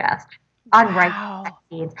Digest on writing sex Wow.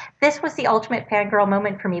 scenes. This was the ultimate fangirl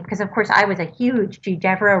moment for me because, of course, I was a huge Jude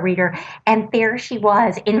Devereaux reader, and there she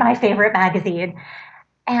was in my favorite magazine.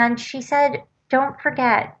 And she said, don't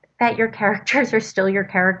forget that your characters are still your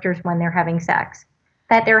characters when they're having sex.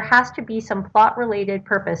 That there has to be some plot related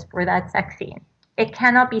purpose for that sex scene. It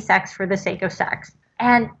cannot be sex for the sake of sex.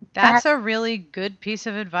 And That's a really good piece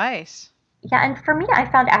of advice. yeah, and for me,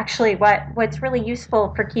 I found actually what's really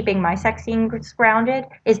useful for keeping my sex scenes grounded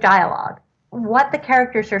is dialogue. What the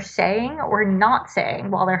characters are saying or not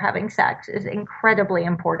saying while they're having sex is incredibly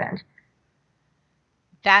important.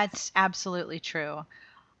 That's absolutely true.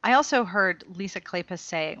 I also heard Lisa Kleypas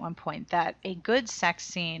say at one point that a good sex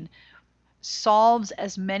scene solves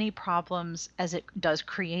as many problems as it does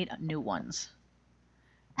create new ones.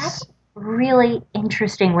 That's a really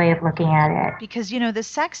interesting way of looking at it. Because, the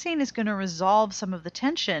sex scene is going to resolve some of the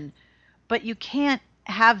tension, but you can't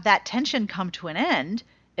have that tension come to an end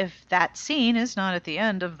if that scene is not at the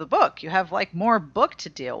end of the book. You have like more book to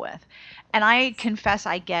deal with. And I confess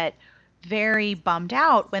I get very bummed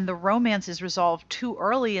out when the romance is resolved too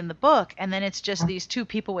early in the book and then it's just these two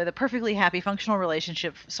people with a perfectly happy functional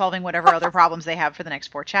relationship solving whatever other problems they have for the next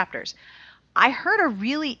four chapters. I heard a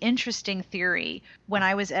really interesting theory when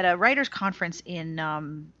I was at a writers conference in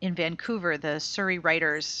Vancouver, the Surrey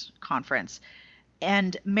Writers Conference,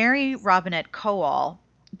 and Mary Robinette Kowal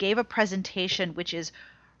gave a presentation which is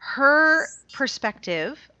her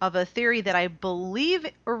perspective of a theory that I believe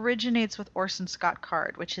originates with Orson Scott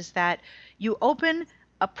Card, which is that you open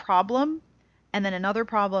a problem and then another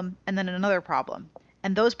problem and then another problem.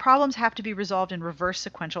 And those problems have to be resolved in reverse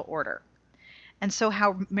sequential order. And so,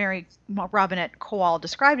 how Mary Robinette Kowal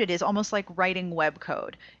described it is almost like writing web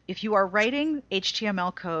code. If you are writing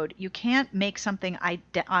HTML code, you can't make something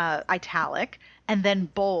italic and then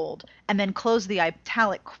bold and then close the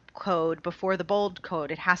italic code before the bold code.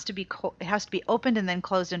 It has to be opened and then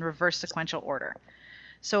closed in reverse sequential order.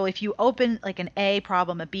 So if you open like an A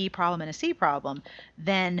problem, a B problem, and a C problem,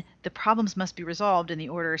 then the problems must be resolved in the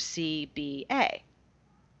order C, B, A.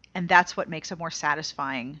 And that's what makes a more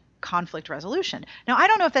satisfying conflict resolution. Now, I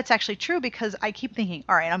don't know if that's actually true because I keep thinking,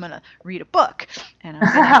 all right, I'm going to read a book and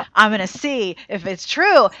I'm going to see if it's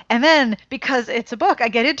true. And then because it's a book, I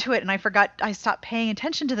get into it and I stopped paying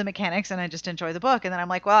attention to the mechanics and I just enjoy the book. And then I'm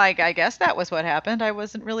like, well, I guess that was what happened. I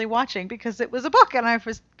wasn't really watching because it was a book and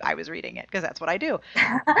I was reading it because that's what I do.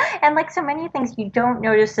 And like so many things, you don't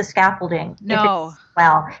notice the scaffolding. No.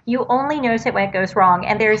 Well, you only notice it when it goes wrong.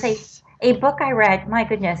 And there's a book I read, my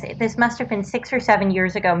goodness, this must have been 6 or 7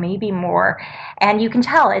 years ago, maybe more. And you can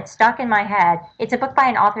tell it's stuck in my head. It's a book by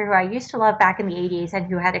an author who I used to love back in the 80s and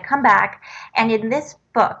who had to come back. And in this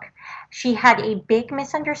book, she had a big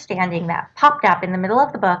misunderstanding that popped up in the middle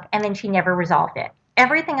of the book, and then she never resolved it.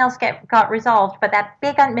 Everything else got resolved, but that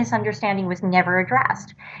big misunderstanding was never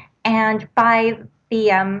addressed. And by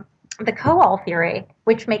the Kowal theory,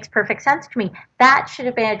 which makes perfect sense to me, that should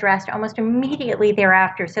have been addressed almost immediately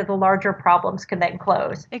thereafter so the larger problems could then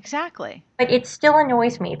close. Exactly. But it still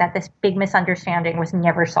annoys me that this big misunderstanding was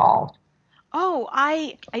never solved. Oh,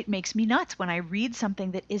 it makes me nuts when I read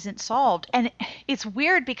something that isn't solved. And it's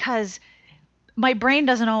weird because my brain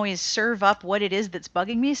doesn't always serve up what it is that's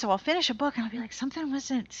bugging me. So I'll finish a book and I'll be like,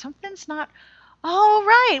 something's not. Oh,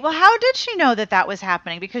 right. Well, how did she know that was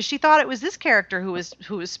happening? Because she thought it was this character who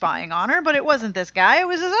was spying on her, but it wasn't this guy. It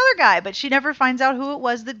was this other guy. But she never finds out who it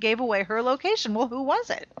was that gave away her location. Well, who was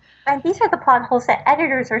it? And these are the plot holes that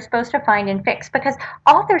editors are supposed to find and fix, because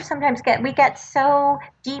authors sometimes get so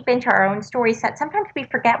deep into our own stories that sometimes we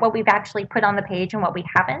forget what we've actually put on the page and what we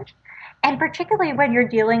haven't. And particularly when you're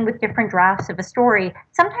dealing with different drafts of a story,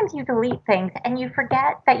 sometimes you delete things and you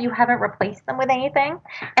forget that you haven't replaced them with anything.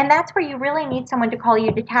 And that's where you really need someone to call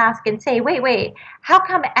you to task and say, wait, how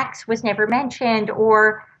come X was never mentioned?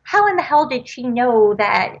 Or how in the hell did she know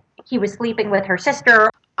that he was sleeping with her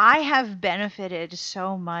sister? I have benefited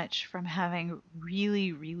so much from having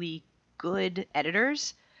really, really good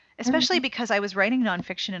editors, especially because I was writing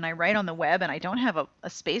nonfiction and I write on the web and I don't have a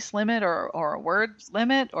space limit or a word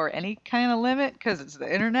limit or any kind of limit because it's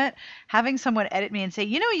the internet. Having someone edit me and say,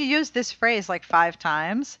 you used this phrase like 5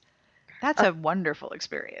 times, that's a wonderful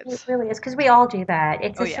experience. It really is, because we all do that.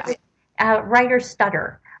 It's writer's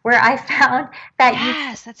stutter, where I found that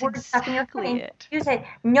that's exactly it. Use it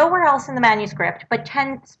nowhere else in the manuscript, but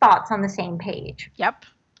 10 spots on the same page. Yep.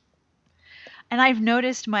 And I've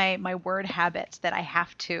noticed my word habits that I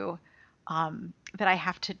have to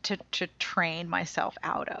to train myself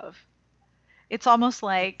out of. It's almost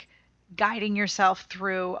like guiding yourself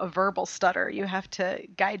through a verbal stutter. You have to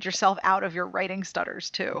guide yourself out of your writing stutters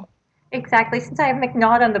too. Exactly. Since I have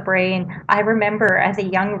McNaught on the brain, I remember as a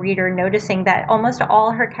young reader noticing that almost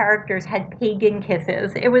all her characters had pagan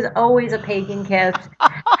kisses. It was always a pagan kiss.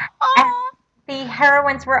 And the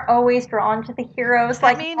heroines were always drawn to the heroes. Does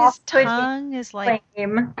that mean his tongue is like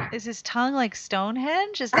lame? Is his tongue like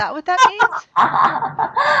Stonehenge? Is that what that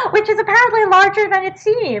means? Which is apparently larger than it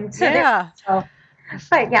seemed. So yeah.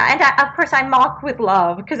 But yeah, and of course I mock with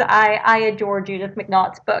love because I adore Judith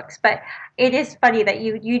McNaught's books. But it is funny that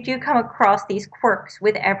you do come across these quirks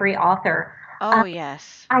with every author. Oh,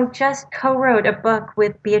 yes. I just co-wrote a book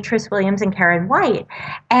with Beatrice Williams and Karen White,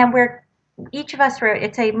 and each of us wrote,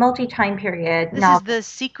 it's a multi-time period novel. This is The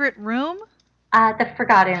Secret Room? The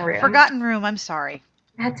Forgotten Room. Forgotten Room, I'm sorry.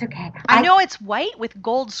 That's okay. I know it's white with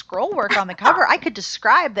gold scroll work on the cover. I could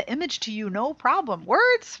describe the image to you, no problem.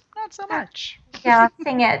 Words, not so much. Yeah,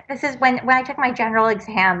 sing it. This is when I took my general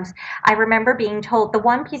exams, I remember being told the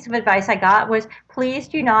one piece of advice I got was, please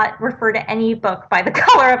do not refer to any book by the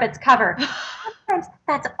color of its cover. Sometimes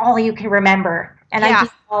that's all you can remember. And I do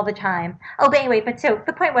it all the time. Oh, but anyway, so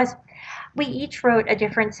the point was, we each wrote a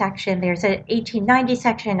different section. There's an 1890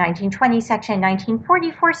 section, 1920 section,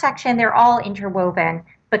 1944 section. They're all interwoven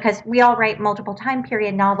because we all write multiple time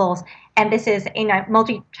period novels, and this is a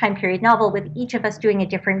multi-time period novel with each of us doing a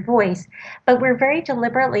different voice. But we're very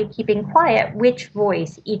deliberately keeping quiet which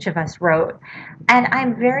voice each of us wrote. And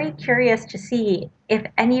I'm very curious to see if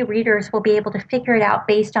any readers will be able to figure it out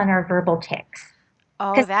based on our verbal tics.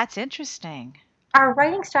 Oh, that's interesting. Our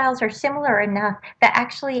writing styles are similar enough that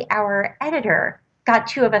actually our editor got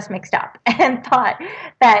two of us mixed up and thought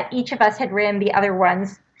that each of us had written the other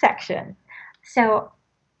one's section. So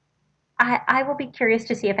I will be curious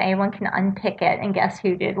to see if anyone can unpick it and guess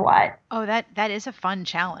who did what. Oh, that is a fun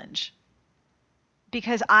challenge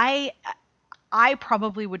because I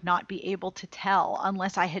probably would not be able to tell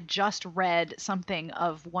unless I had just read something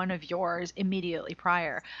of one of yours immediately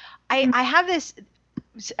prior. I have this,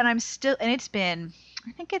 and I'm still, and it's been,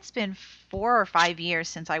 I think it's been 4 or 5 years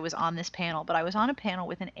since I was on this panel, but I was on a panel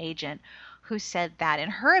with an agent who said that, in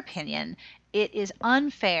her opinion, it is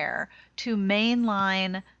unfair to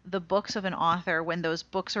mainline the books of an author when those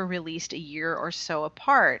books are released a year or so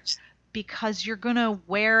apart because you're going to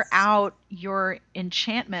wear out your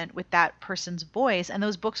enchantment with that person's voice, and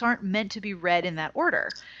those books aren't meant to be read in that order.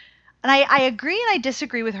 And I agree and I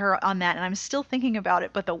disagree with her on that, and I'm still thinking about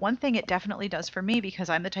it. But the one thing it definitely does for me, because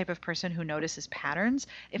I'm the type of person who notices patterns,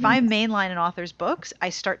 if I mainline an author's books, I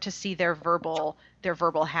start to see their verbal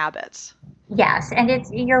habits. Yes, and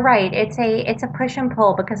you're right. It's a push and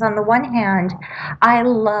pull because on the one hand, I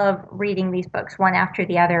love reading these books one after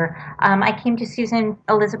the other. I came to Susan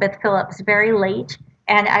Elizabeth Phillips very late,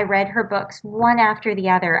 and I read her books one after the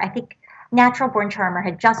other. I think Natural Born Charmer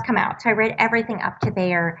had just come out, so I read everything up to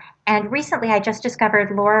there. And recently, I just discovered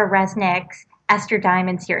Laura Resnick's Esther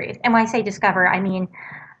Diamond series. And when I say discover, I mean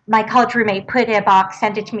my college roommate put it in a box,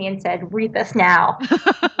 sent it to me, and said, "Read this now."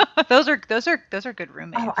 Those are good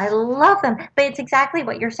Oh, I roommates. love them. But it's exactly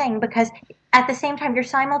what you're saying because at the same time, you're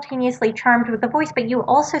simultaneously charmed with the voice, but you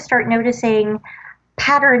also start noticing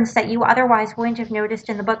patterns that you otherwise wouldn't have noticed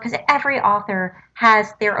in the book because every author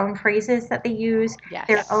has their own phrases that they use,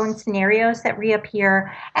 their own Yes. scenarios that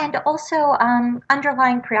reappear, and also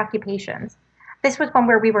underlying preoccupations. This was one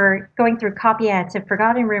where we were going through copy ads of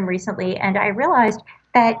Forgotten Room recently, and I realized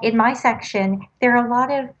that in my section, there are a lot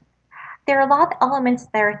of elements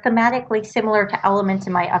that are thematically similar to elements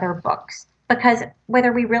in my other books because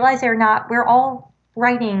whether we realize it or not, we're all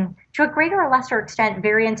writing to a greater or lesser extent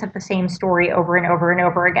variants of the same story over and over and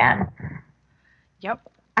over again. Yep.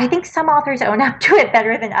 I think some authors own up to it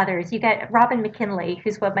better than others. You get Robin McKinley,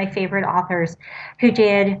 who's one of my favorite authors, who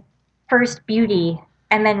did first Beauty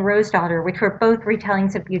and then Rose Daughter, which were both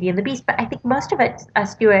retellings of Beauty and the Beast. But I think most of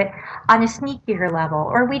us do it on a sneakier level,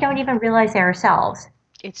 or we don't even realize it ourselves.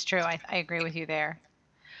 It's true. I agree with you there.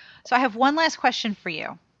 So I have one last question for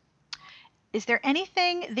you. Is there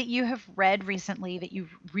anything that you have read recently that you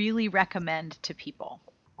really recommend to people?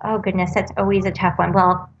 Oh goodness, that's always a tough one.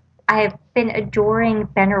 Well, I've been adoring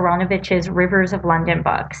Ben Aronovich's Rivers of London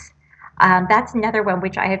books. That's another one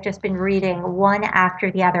which I have just been reading one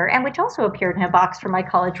after the other, and which also appeared in a box from my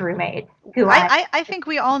college roommate, who I think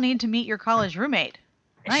we all need to meet your college roommate.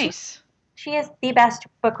 she Nice. she is the best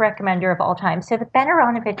book recommender of all time. So the Ben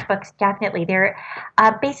Aronovich books definitely they're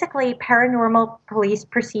basically paranormal police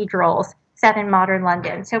procedurals set in modern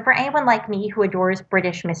London. So for anyone like me who adores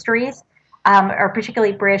British mysteries, or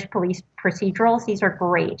particularly British police procedurals, these are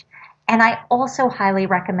great. And I also highly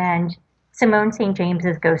recommend Simone St.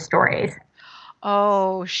 James's Ghost Stories.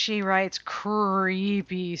 Oh, she writes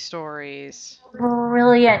creepy stories.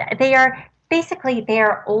 Brilliant. They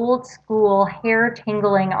are old school, hair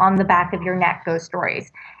tingling on the back of your neck ghost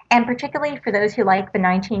stories. And particularly for those who like the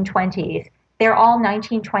 1920s, they're all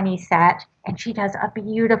 1920s set, and she does a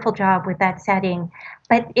beautiful job with that setting.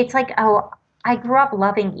 But it's like, oh, I grew up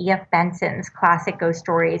loving E.F. Benson's classic ghost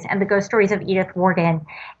stories and the ghost stories of Edith Wharton,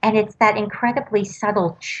 and it's that incredibly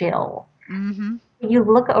subtle chill. Mm-hmm. You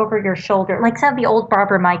look over your shoulder, like some of the old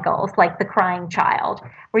Barbara Michaels, like The Crying Child,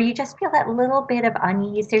 where you just feel that little bit of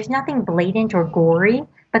unease. There's nothing blatant or gory,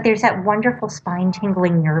 but there's that wonderful spine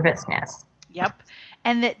tingling nervousness. Yep.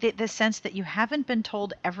 And the sense that you haven't been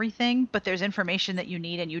told everything, but there's information that you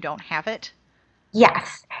need and you don't have it.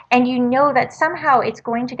 Yes, and you know that somehow it's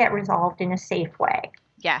going to get resolved in a safe way.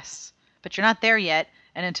 Yes. But you're not there yet.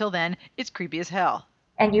 And until then, it's creepy as hell.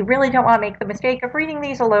 And you really don't want to make the mistake of reading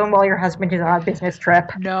these alone while your husband is on a business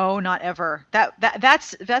trip. No, not ever.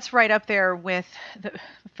 That's right up there with the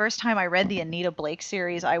first time I read the Anita Blake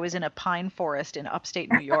series. I was in a pine forest in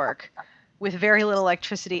upstate New York with very little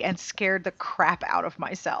electricity and scared the crap out of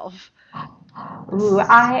myself. Ooh,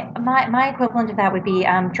 my equivalent of that would be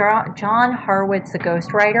John Harwood's The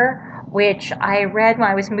Ghostwriter, which I read when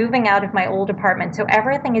I was moving out of my old apartment. So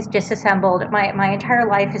everything is disassembled. My entire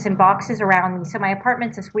life is in boxes around me. So my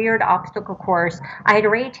apartment's this weird obstacle course. I had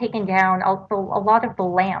already taken down a lot of the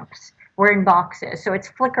lamps were in boxes, so it's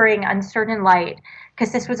flickering, uncertain light.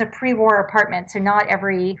 Because this was a pre-war apartment, so not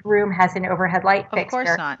every room has an overhead light Of course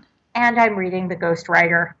fixture. not. And I'm reading The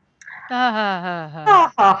Ghostwriter.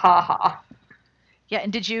 Ha ha ha ha. Yeah,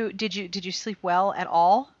 and did you sleep well at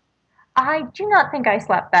all? I do not think I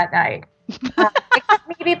slept that night, except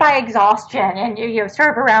maybe by exhaustion and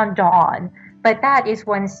sort of around dawn. But that is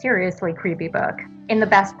one seriously creepy book in the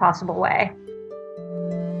best possible way.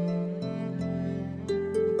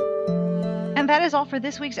 And that is all for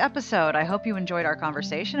this week's episode. I hope you enjoyed our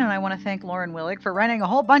conversation, and I want to thank Lauren Willig for renting a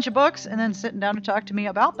whole bunch of books and then sitting down to talk to me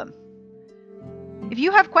about them. If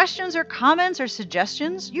you have questions or comments or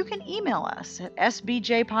suggestions, you can email us at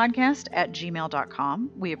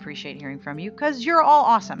sbjpodcast@gmail.com. We appreciate hearing from you because you're all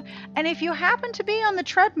awesome. And if you happen to be on the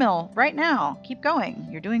treadmill right now, keep going.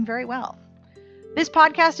 You're doing very well. This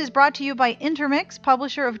podcast is brought to you by Intermix,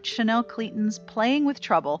 publisher of Chanel Cleaton's Playing with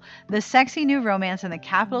Trouble, the sexy new romance in the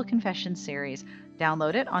Capital Confessions series.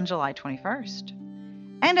 Download it on July 21st.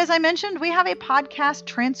 And as I mentioned, we have a podcast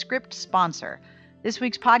transcript sponsor. This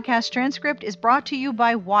week's podcast transcript is brought to you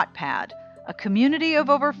by Wattpad, a community of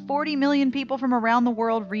over 40 million people from around the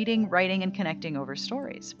world reading, writing, and connecting over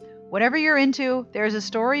stories. Whatever you're into, there's a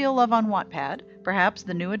story you'll love on Wattpad, perhaps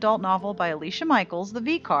the new adult novel by Alicia Michaels, The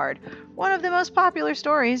V-Card, one of the most popular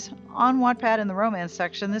stories on Wattpad in the romance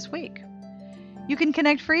section this week. You can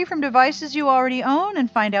connect free from devices you already own and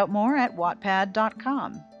find out more at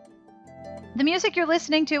wattpad.com. The music you're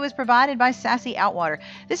listening to is provided by Sassy Outwater.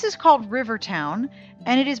 This is called Rivertown,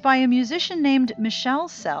 and it is by a musician named Michelle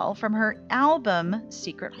Sell from her album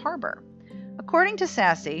Secret Harbor. According to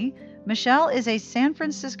Sassy, Michelle is a San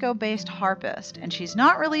Francisco-based harpist, and she's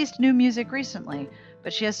not released new music recently,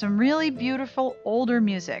 but she has some really beautiful older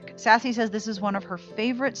music. Sassy says this is one of her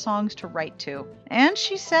favorite songs to write to. And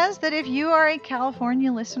she says that if you are a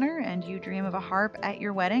California listener and you dream of a harp at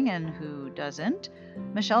your wedding, and who doesn't,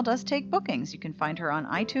 Michelle does take bookings. You can find her on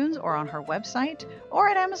iTunes or on her website or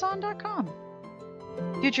at Amazon.com.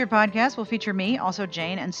 Future podcasts will feature me, also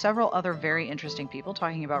Jane, and several other very interesting people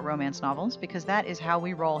talking about romance novels, because that is how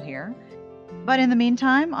we roll here. But in the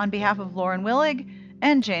meantime, on behalf of Lauren Willig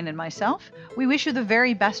and Jane and myself, we wish you the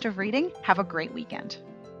very best of reading. Have a great weekend.